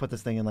then, because I'd put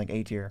this thing in like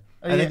A tier.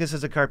 I think this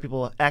is a card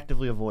people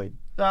actively avoid.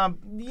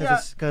 Yeah,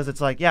 because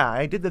it's like, yeah,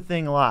 I did the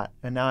thing a lot,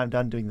 and now I'm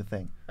done doing the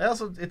thing.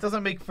 It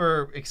doesn't make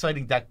for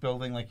exciting deck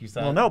building, like you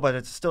said. Well, no, but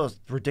it's still a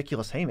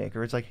ridiculous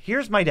haymaker. It's like,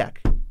 here's my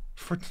deck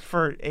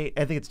for 8.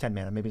 I think it's 10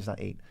 mana. Maybe it's not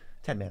 8.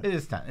 10 mana. It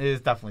is 10. It is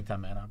definitely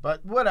 10 mana.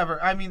 But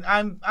whatever. I mean,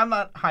 I'm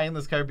not high in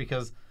this card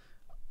because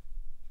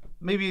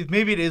maybe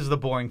it is the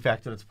boring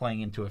factor that's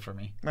playing into it for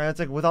me. Right, it's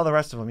like with all the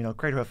rest of them,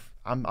 Craterhoof,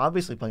 I'm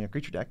obviously playing a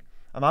creature deck.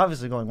 I'm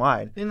obviously going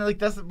wide.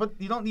 But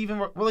you don't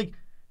even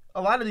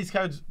a lot of these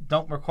cards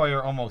don't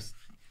require almost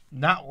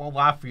not a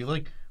lot for you.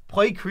 Like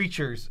play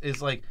creatures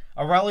is like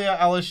Aurelia,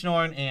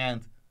 Elishnorn,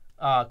 and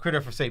Critter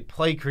for say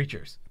play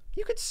creatures.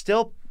 You could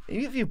still,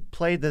 even if you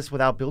played this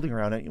without building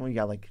around it,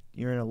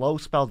 you're in a low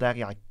spell deck,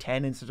 you got like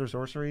 10 instants or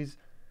sorceries,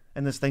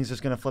 and this thing's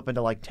just gonna flip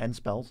into like 10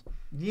 spells.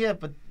 Yeah,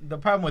 but the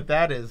problem with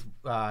that is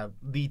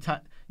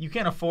you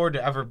can't afford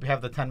to ever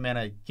have the 10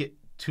 mana get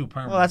 2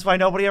 permanents. Well, that's why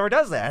nobody ever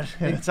does that.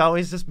 And it's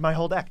always just my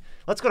whole deck.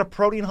 Let's go to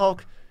Protean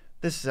Hulk.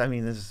 This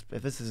is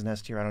if this is an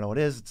S tier, I don't know what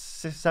it is. It's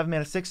 7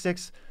 mana,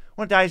 6/6.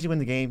 When it dies, you win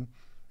the game.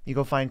 You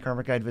go find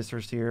Karmic Guide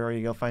Viscera's here, or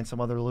you go find some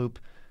other loop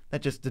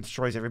that just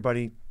destroys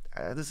everybody.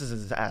 This is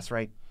his ass,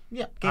 right?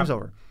 Yeah. Game's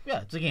over.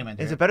 Yeah, it's a game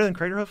ender. Is it better than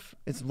Craterhoof?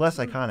 It's less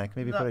iconic.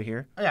 Maybe put it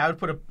here. Yeah, I would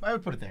put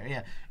it there.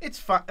 Yeah, it's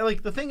fine.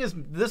 Like the thing is,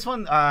 this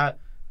one,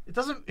 it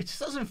just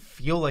doesn't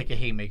feel like a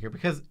Haymaker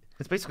because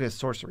it's basically a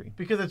sorcery.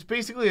 Because it's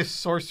basically a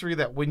sorcery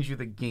that wins you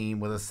the game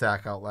with a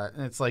sack outlet,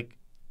 and it's like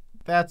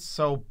that's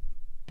so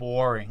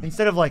boring.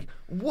 Instead of like,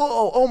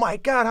 whoa, oh my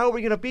god, how are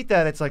we gonna beat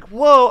that? It's like,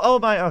 whoa,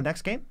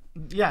 next game.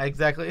 Yeah,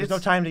 exactly. There's no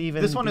time to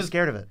even be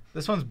scared of it.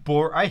 This one's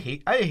I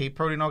hate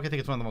Protean Hulk. I think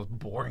it's one of the most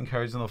boring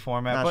cards in the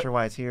format. Not sure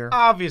why it's here.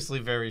 Obviously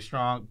very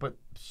strong, but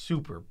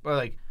super. But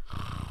like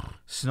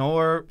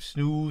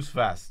snooze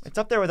fest. It's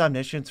up there with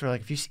Omniscience, or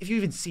like if you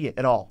even see it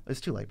at all,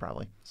 it's too late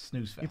probably.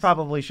 Snooze fest. You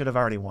probably should have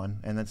already won,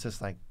 and it's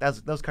just like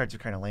those cards are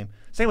kind of lame.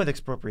 Same with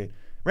Expropriate.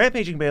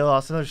 Rampaging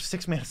Bailos, another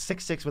 6 mana,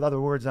 6/6 with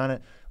other words on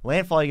it.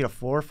 Landfall, you get a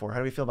 4/4. How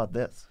do we feel about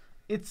this?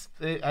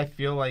 I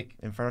feel like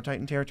Inferno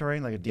Titan territory,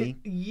 like a D.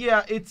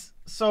 It's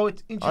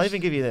interesting. I'll even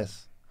give you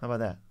this. How about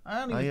that?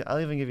 I'll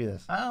even give you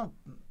this.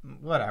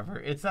 Whatever.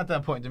 It's not that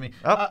important to me.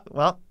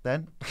 Well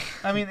then.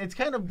 I mean, it's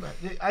kind of.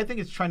 I think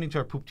it's trending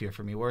to a poop tier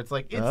for me, where it's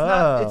like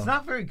it's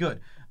not very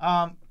good.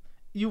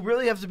 You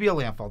really have to be a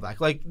landfall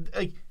deck. Like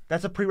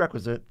that's a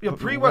prerequisite. Yeah,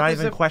 We're not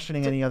even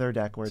questioning any other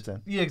deck where it's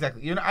in. Yeah,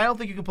 exactly. I don't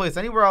think you can play this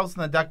anywhere else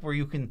in the deck where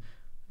you can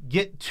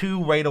get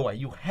 2 right away.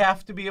 You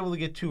have to be able to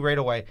get 2 right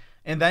away.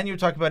 And then you're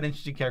talking about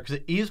interesting characters.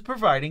 It is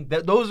providing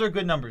that those are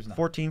good numbers now.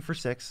 14 for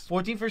 6.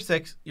 14 for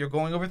 6. You're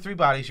going over 3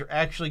 bodies. You're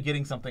actually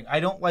getting something.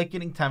 I don't like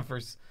getting 10 for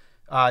 6.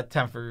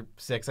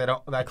 I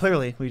don't.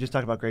 Clearly, we just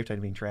talked about Grave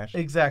Titan being trash.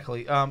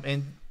 Exactly.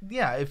 And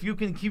yeah, if you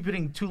can keep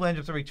hitting 2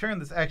 lands every turn,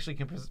 this actually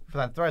can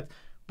present threats.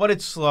 But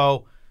it's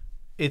slow.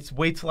 It's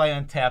wait till I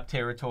untap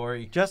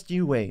territory. Just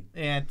you wait.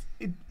 And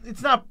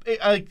it's not.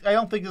 I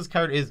don't think this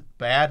card is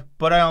bad,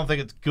 but I don't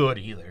think it's good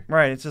either.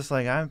 Right. It's just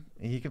like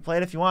you can play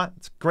it if you want.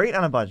 It's great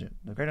on a budget.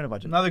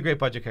 Another great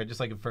budget card,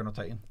 just like Inferno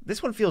Titan.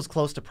 This one feels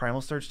close to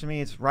Primal Surge to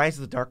me. It's Rise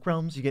of the Dark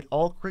Realms. You get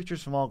all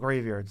creatures from all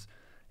graveyards.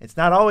 It's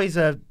not always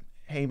a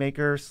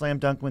Haymaker, slam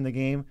dunk, win the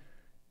game.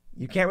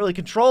 You can't really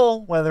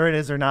control whether it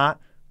is or not,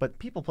 but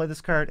people play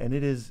this card, and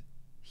it is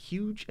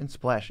huge and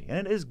splashy,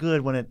 and it is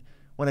good when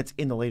it's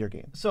in the later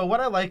game. So what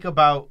I like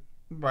about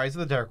Rise of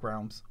the Dark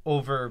Realms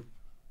over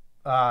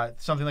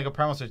something like a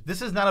Primal Surge,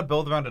 this is not a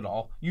build around at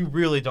all. You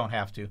really don't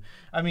have to.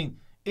 I mean,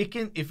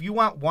 if you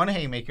want one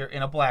Haymaker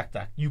in a black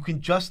deck, you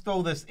can just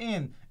throw this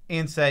in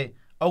and say,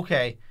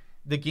 okay,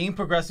 the game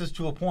progresses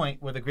to a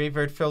point where the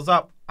graveyard fills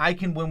up. I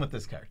can win with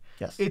this card.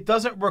 Yes. It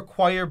doesn't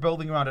require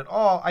building around at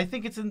all. I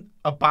think it's in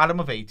a bottom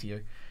of A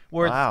tier.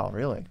 Wow,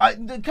 really?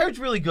 The card's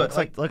really good.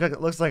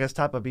 Looks like it's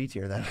top of B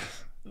tier then.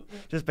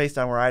 Just based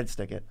on where I'd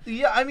stick it.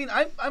 Yeah, I mean,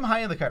 I'm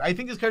high on the card. I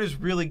think this card is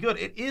really good.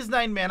 It is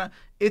 9 mana.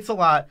 It's a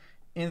lot.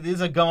 And it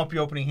is a gum up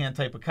your opening hand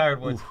type of card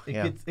where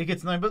it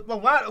gets 9. But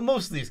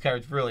most of these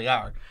cards really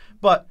are.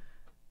 But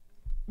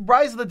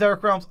Rise of the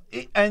Dark Realms,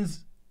 it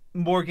ends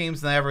more games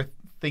than I ever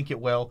think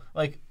it will.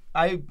 Like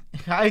I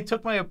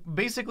took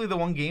basically the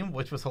one game,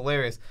 which was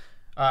hilarious.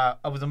 I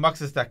was a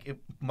Muxus deck.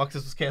 Muxus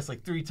was cast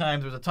like 3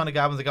 times. There was a ton of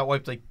goblins that got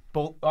wiped like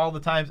all the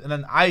times, and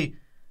then I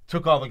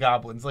took all the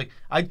goblins. Like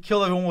I'd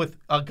kill everyone with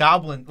a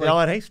goblin. They all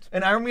had haste.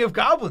 An army of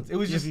goblins. It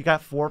was just you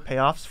got 4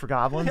 payoffs for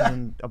goblins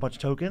and a bunch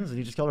of tokens, and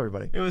you just killed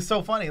everybody. It was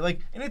so funny.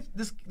 Like, and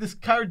this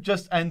card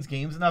just ends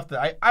games enough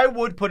that I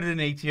would put it in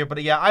A tier,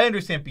 but yeah, I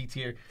understand B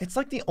tier. It's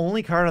like the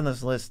only card on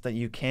this list that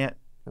you can't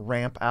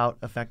ramp out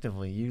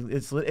effectively.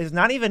 It's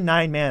not even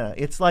 9 mana.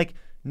 It's like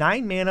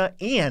 9 mana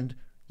and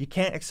you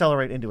can't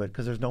accelerate into it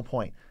because there's no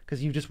point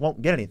because you just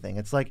won't get anything.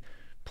 It's like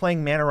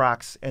playing Mana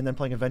Rocks and then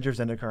playing Avengers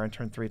Zendikar on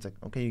turn 3. It's like,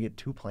 okay, you get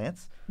 2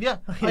 plants. Yeah,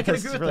 I can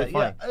agree with really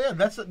that. Yeah,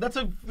 that's a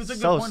good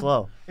so point.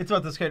 Slow. It's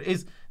about this card.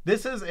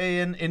 This is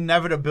an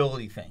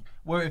inevitability thing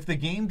where if the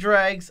game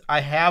drags,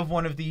 I have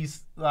one of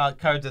these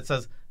cards that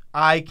says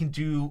I'm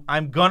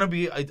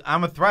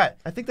a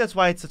threat. I think that's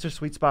why it's such a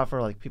sweet spot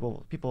for like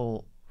people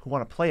who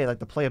want to play it. Like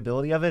the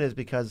playability of it is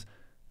because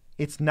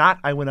it's not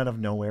I win out of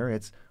nowhere.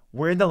 It's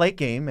we're in the late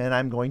game, and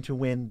I'm going to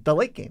win the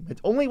late game. It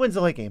only wins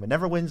the late game. It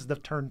never wins the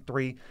turn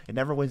 3. It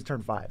never wins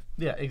turn 5.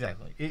 Yeah,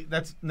 exactly.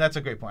 That's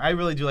a great point. I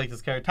really do like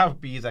this card.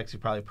 Top B is actually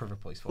probably a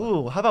perfect place for it.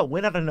 Ooh, how about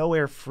win out of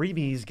nowhere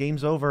freebies?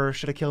 Game's over.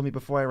 Should have killed me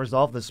before I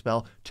resolved this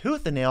spell.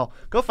 Tooth and Nail.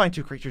 Go find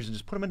 2 creatures and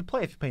just put them into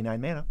play if you pay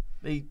 9 mana.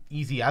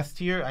 Easy S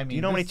tier. I mean, do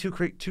you know how many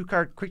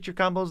 2-card creature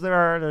combos there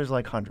are? There's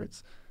like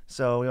hundreds.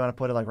 So we want to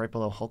put it like right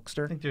below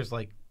Hulkster. I think there's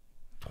like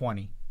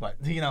 20, but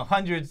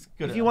hundreds.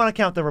 Good. If you want to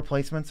count the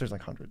replacements, there's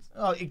like hundreds.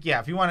 Oh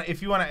yeah, if you want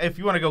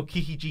to go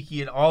Kiki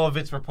Jiki and all of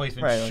its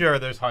replacements, right, sure,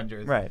 there's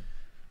hundreds. Right.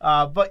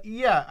 But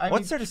yeah,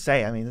 what's there to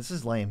say? I mean, this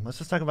is lame. Let's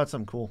just talk about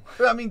something cool.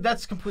 I mean,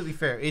 that's completely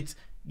fair. It's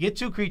get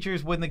 2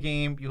 creatures, win the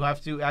game. You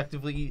have to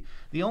actively.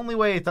 The only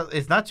way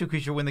it's not 2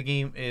 creature win the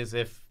game is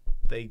if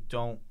they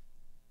don't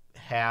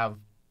have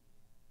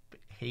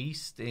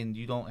haste and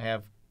you don't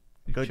have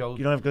You don't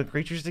have good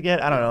creatures to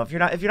get. I don't know.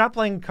 If you're not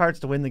playing cards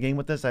to win the game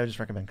with this, I would just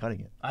recommend cutting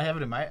it. I have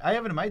it in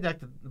my deck,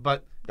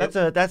 but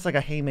that's like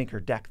a Haymaker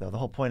deck though. The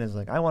whole point is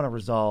like I want to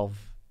resolve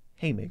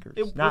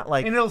Haymakers,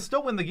 and it'll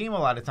still win the game a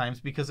lot of times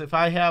because if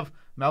I have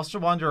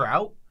Maelstrom Wanderer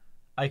out,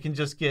 I can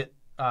just get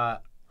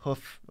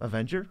Hoof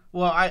Avenger.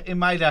 Well, in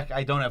my deck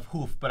I don't have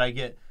Hoof, but I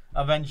get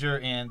Avenger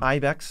and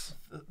Ibex.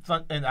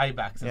 And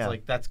Ibex. It's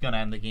like that's gonna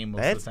end the game most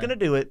of the time. That's gonna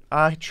do it.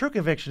 True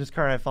Conviction is a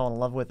card I've fallen in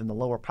love with in the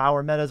lower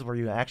power metas where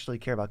you actually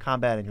care about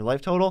combat and your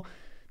life total.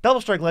 Double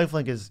Strike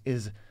Lifelink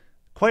is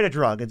quite a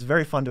drug. It's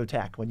very fun to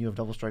attack when you have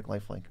Double Strike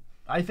Lifelink.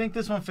 I think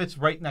this one fits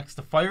right next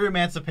to Fire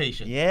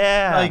Emancipation.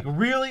 Yeah. Like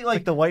really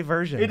like the white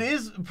version. It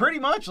is pretty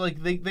much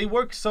like they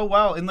work so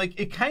well, and like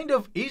it kind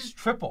of is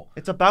triple.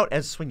 It's about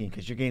as swinging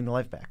because you're getting the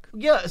life back.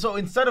 Yeah, so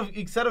instead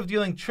of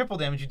dealing triple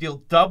damage, you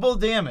deal double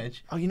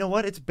damage. Oh, you know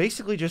what? It's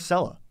basically just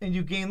Sella. And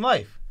you gain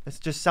life. It's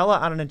just Sella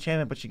on an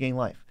enchantment, but you gain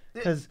life.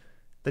 Because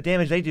the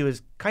damage they do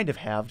is kind of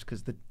halved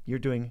because you're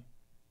doing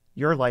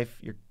your life,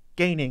 you're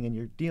gaining and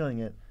you're dealing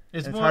it.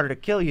 It's harder to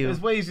kill you.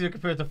 It's way easier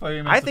compared to Fire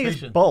Emancipation. I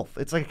think it's both.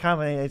 It's like a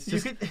combination. It's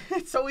just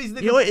it's so easy.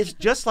 You know what? It's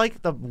just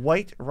like the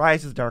white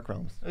Rise of Dark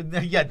Realms.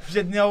 Yeah,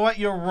 you know what?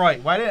 You're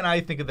right. Why didn't I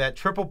think of that?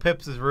 Triple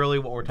pips is really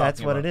what we're talking about.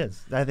 That's what it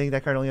is. I think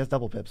that card only has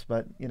double pips,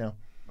 but you know.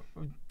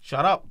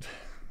 Shut up.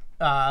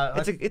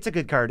 It's a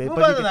good card. Move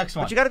on to the next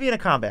one. But you got to be in a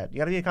combat. You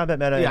got to be in a combat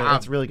meta. Yeah, and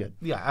it's really good.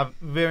 Yeah,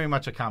 very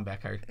much a combat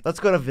card.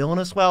 Let's go to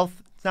Villainous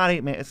Wealth. It's not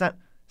 8 mana. It's not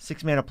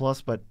 6 mana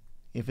plus, but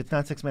if it's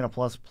not 6 mana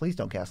plus, please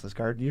don't cast this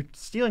card. You're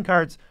stealing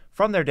cards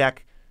from their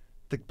deck.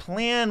 The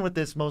plan with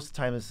this most of the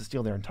time is to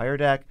steal their entire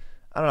deck.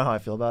 I don't know how I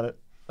feel about it.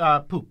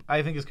 Poop.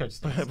 I think this card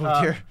stinks.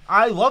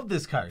 I love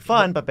this card.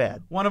 Fun, but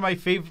bad.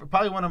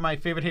 Probably one of my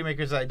favorite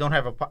Haymakers that I don't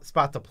have a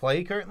spot to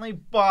play currently,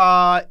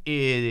 but it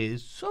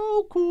is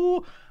so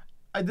cool.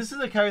 This is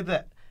a card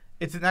that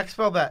it's an X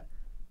spell that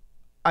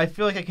I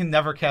feel like I can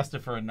never cast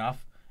it for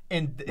enough.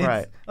 And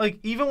it's, like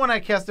even when I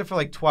cast it for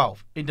like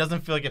 12, it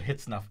doesn't feel like it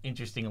hits enough,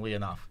 interestingly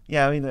enough.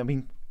 Yeah, I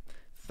mean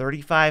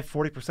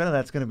 35-40% of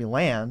that's going to be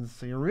lands,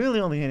 so you're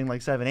really only hitting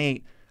like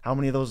 7-8. How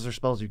many of those are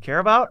spells you care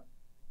about?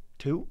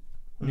 2?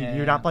 I mean,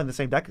 you're not playing the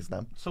same deck as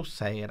them. So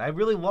sad. I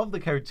really love the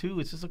card too.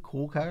 It's just a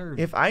cool card.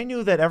 If I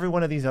knew that every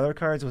one of these other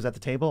cards was at the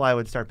table, I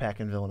would start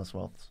packing Villainous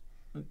Wealths.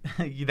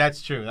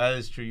 That's true. That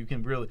is true. You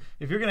can really,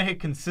 if you're gonna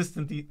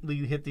consistently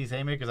hit these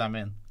Haymakers, I'm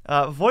in.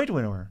 Void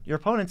Winnower. Your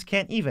opponents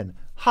can't even.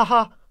 Ha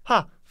ha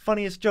ha.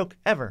 Funniest joke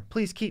ever.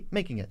 Please keep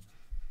making it.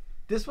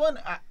 This one,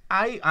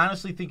 I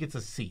honestly think it's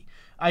a C.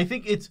 I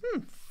think it's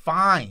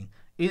fine.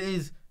 It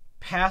is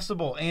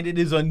passable, and it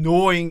is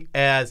annoying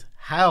as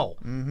hell.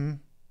 Mm-hmm.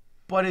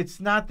 But it's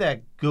not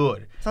that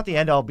good. It's not the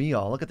end-all,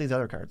 be-all. Look at these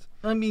other cards.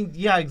 I mean,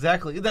 yeah,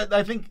 exactly.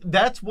 I think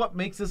that's what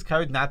makes this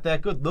card not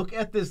that good. Look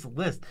at this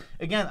list.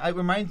 Again, I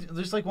remind you,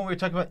 just like when we were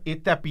talking about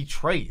It That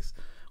Betrays,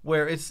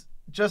 where it's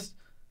just,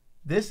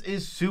 this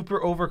is super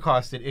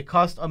overcosted. It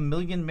costs 1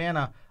 million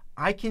mana.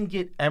 I can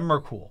get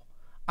Emrakul.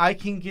 I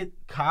can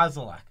get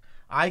Kozilek.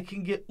 I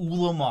can get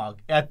Ulamog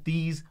at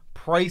these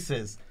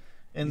prices.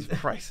 And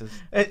prices.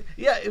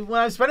 Yeah,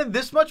 when I'm spending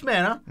this much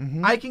mana,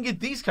 I can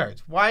get these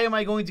cards. Why am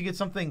I going to get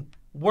something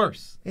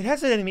worse? It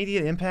has an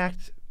immediate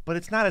impact, but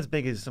it's not as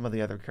big as some of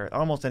the other cards.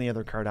 Almost any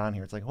other card on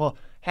here. It's like, well,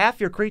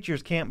 half your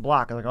creatures can't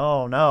block. I'm like,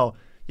 oh no,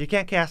 you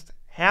can't cast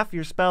half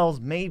your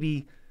spells.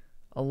 Maybe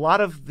a lot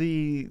of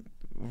the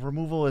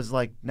removal is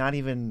like not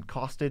even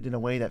costed in a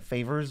way that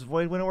favors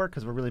Void Winnower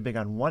because we're really big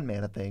on 1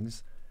 mana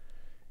things.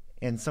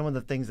 And some of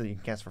the things that you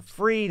can cast for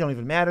free don't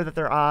even matter that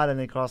they're odd and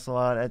they cost a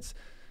lot. It's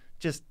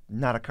just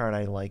not a card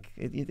I like.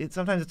 It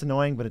sometimes it's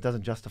annoying, but it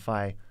doesn't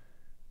justify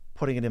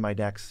putting it in my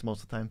decks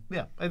most of the time.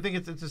 Yeah, I think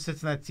it just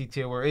sits in that C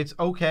tier where it's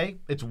okay.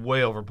 It's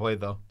way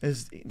overplayed though.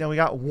 Now we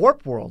got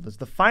Warp World. It's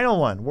the final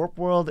one. Warp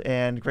World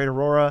and Great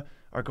Aurora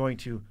are going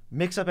to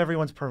mix up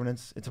everyone's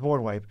permanents. It's a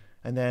board wipe,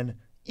 and then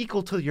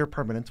equal to your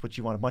permanents, which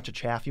you want a bunch of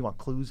chaff, you want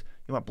clues,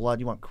 you want blood,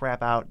 you want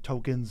crap out,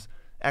 tokens,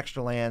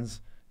 extra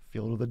lands,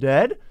 Field of the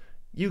Dead.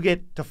 You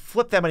get to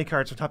flip that many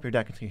cards from top of your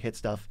deck until you hit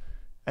stuff,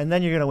 and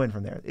then you're going to win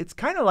from there. It's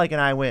kind of like an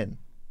I win.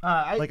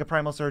 Like a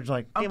Primal Surge,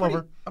 like game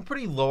over. I'm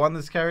pretty low on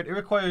this card. It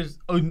requires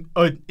an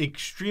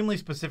extremely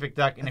specific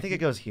deck. And I think it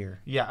goes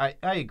here. Yeah,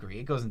 I agree.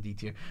 It goes in D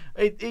tier.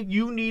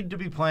 You need to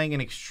be playing an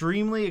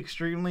extremely,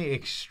 extremely,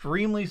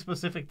 extremely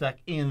specific deck,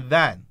 and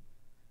then,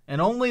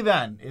 and only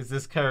then, is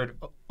this card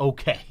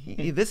okay.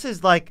 This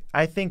is like,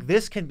 I think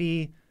this can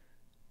be,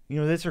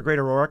 this or Great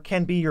Aurora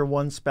can be your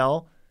one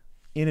spell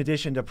in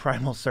addition to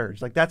Primal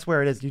Surge. Like, that's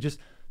where it is. You just,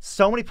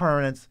 so many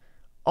permanents,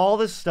 all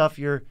this stuff,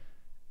 you're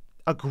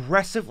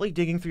aggressively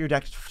digging through your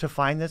deck to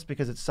find this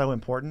because it's so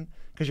important,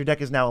 because your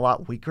deck is now a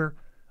lot weaker.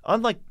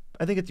 Unlike,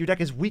 I think your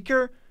deck is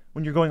weaker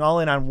when you're going all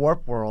in on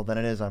Warp World than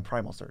it is on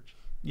Primal Surge.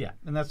 Yeah,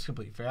 and that's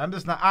completely fair. I'm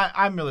just not.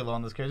 I'm really low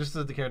on this card. Just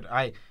as the card,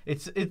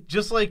 it's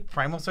just like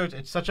Primal Surge.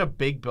 It's such a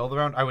big build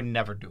around. I would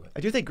never do it. I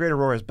do think Great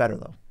Aurora is better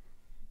though.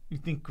 You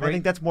think? I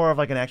think that's more of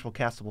like an actual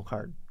castable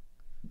card.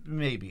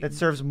 Maybe it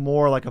serves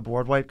more like a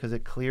board wipe because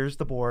it clears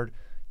the board.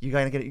 You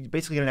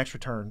basically get an extra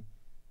turn.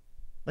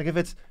 Like if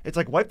it's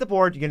like wipe the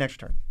board, you get an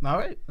extra turn. All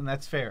right, and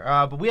that's fair.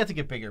 But we have to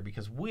get bigger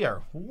because we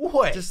are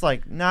way Just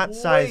like not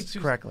sized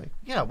correctly.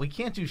 Yeah, we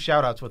can't do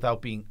shout-outs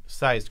without being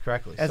sized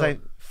correctly. As I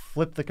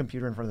flip the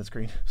computer in front of the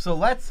screen. So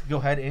let's go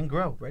ahead and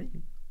grow.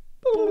 Ready?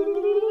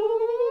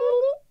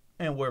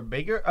 And we're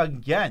bigger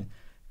again.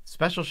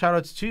 Special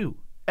shout-outs to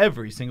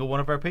every single one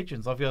of our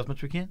patrons. Love you as much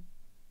as we can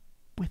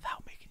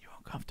without making you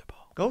uncomfortable.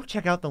 Go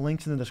check out the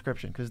links in the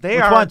description because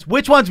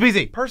Which ones,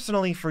 BZ?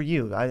 Personally for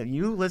you.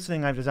 You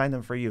listening, I've designed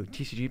them for you.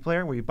 TCG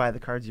Player, where you buy the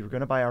cards you were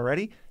going to buy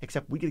already,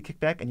 except we get a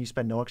kickback and you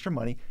spend no extra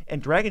money.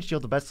 And Dragon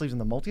Shield, the best sleeves in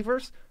the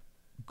multiverse.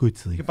 Good You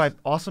sleeves. can buy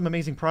awesome,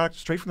 amazing products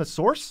straight from the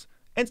source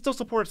and still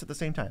support us at the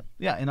same time.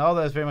 Yeah, and all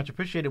that is very much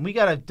appreciated. And we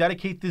got to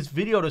dedicate this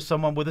video to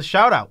someone with a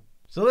shout-out.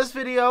 So this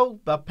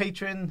video, the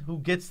patron who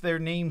gets their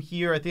name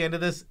here at the end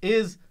of this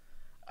is,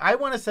 I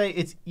want to say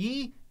it's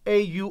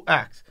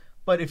EAUX.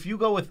 But if you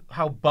go with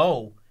how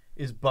Bo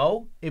is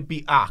Bo, it'd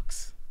be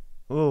Ox.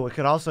 Ooh, it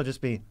could also just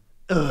be.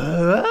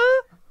 No,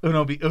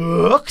 it'd be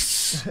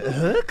Ox.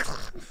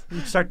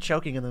 You start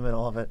choking in the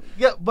middle of it.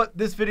 Yeah, but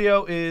this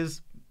video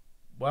is,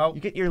 well,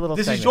 You get your little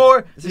this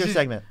segment. is This is your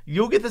segment.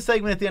 You'll get the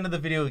segment at the end of the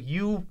video.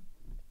 You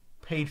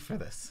paid for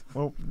this.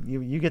 Well,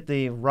 you get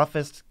the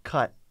roughest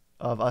cut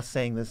of us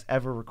saying this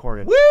ever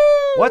recorded. Woo!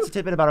 What's a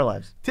tidbit about our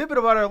lives? Tidbit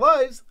about our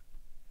lives.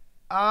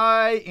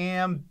 I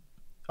am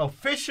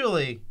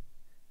officially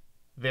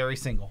very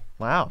single.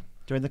 Wow.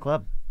 Join the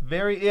club.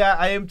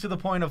 I am to the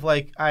point of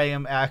like I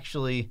am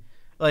actually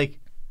like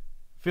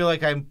feel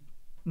like I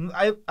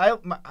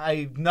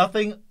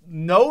nothing,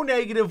 no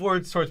negative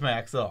words towards my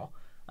ex at all.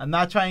 I'm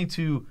not trying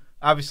to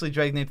obviously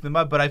drag names to the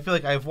mud, but I feel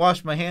like I've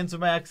washed my hands of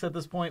my ex at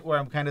this point where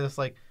I'm kind of just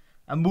like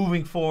I'm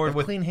moving forward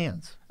with clean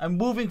hands. I'm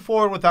moving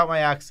forward without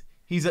my ex.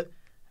 He's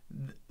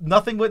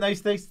nothing but nice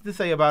things to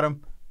say about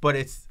him, but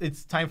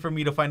it's time for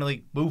me to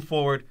finally move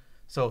forward.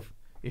 So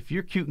if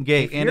you're cute and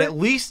gay and at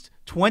least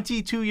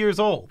 22 years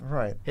old,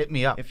 right, hit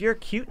me up. If you're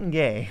cute and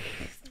gay,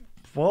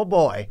 oh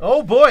boy,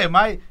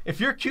 if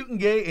you're cute and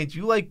gay and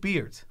you like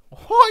beards, I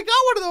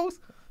got one of those.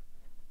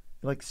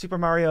 You like Super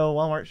Mario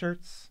Walmart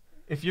shirts?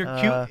 If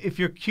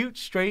you're cute,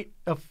 straight,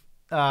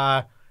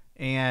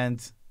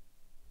 and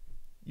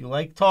you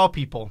like tall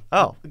people.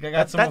 Oh, I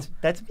got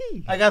that's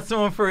me. I got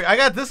someone for. I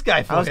got this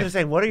guy for. I was going to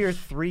say, what are your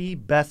 3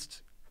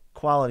 best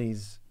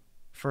qualities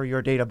for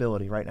your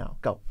dateability right now?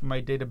 Go. For my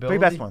dateability? 3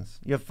 best ones.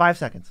 You have 5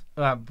 seconds.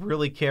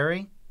 Really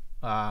caring.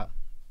 Yep.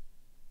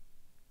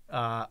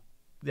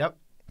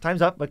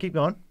 Time's up, but keep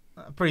going.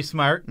 Pretty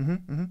smart.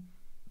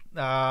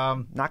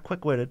 Not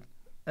quick-witted.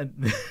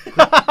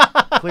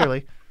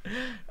 Clearly.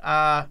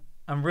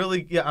 I'm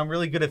really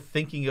good at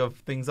thinking of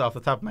things off the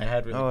top of my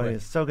head really quick.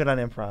 He's so good on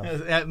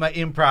improv. At my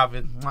improv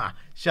is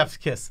chef's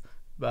kiss.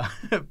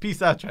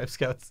 Peace out, Tribe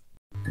Scouts.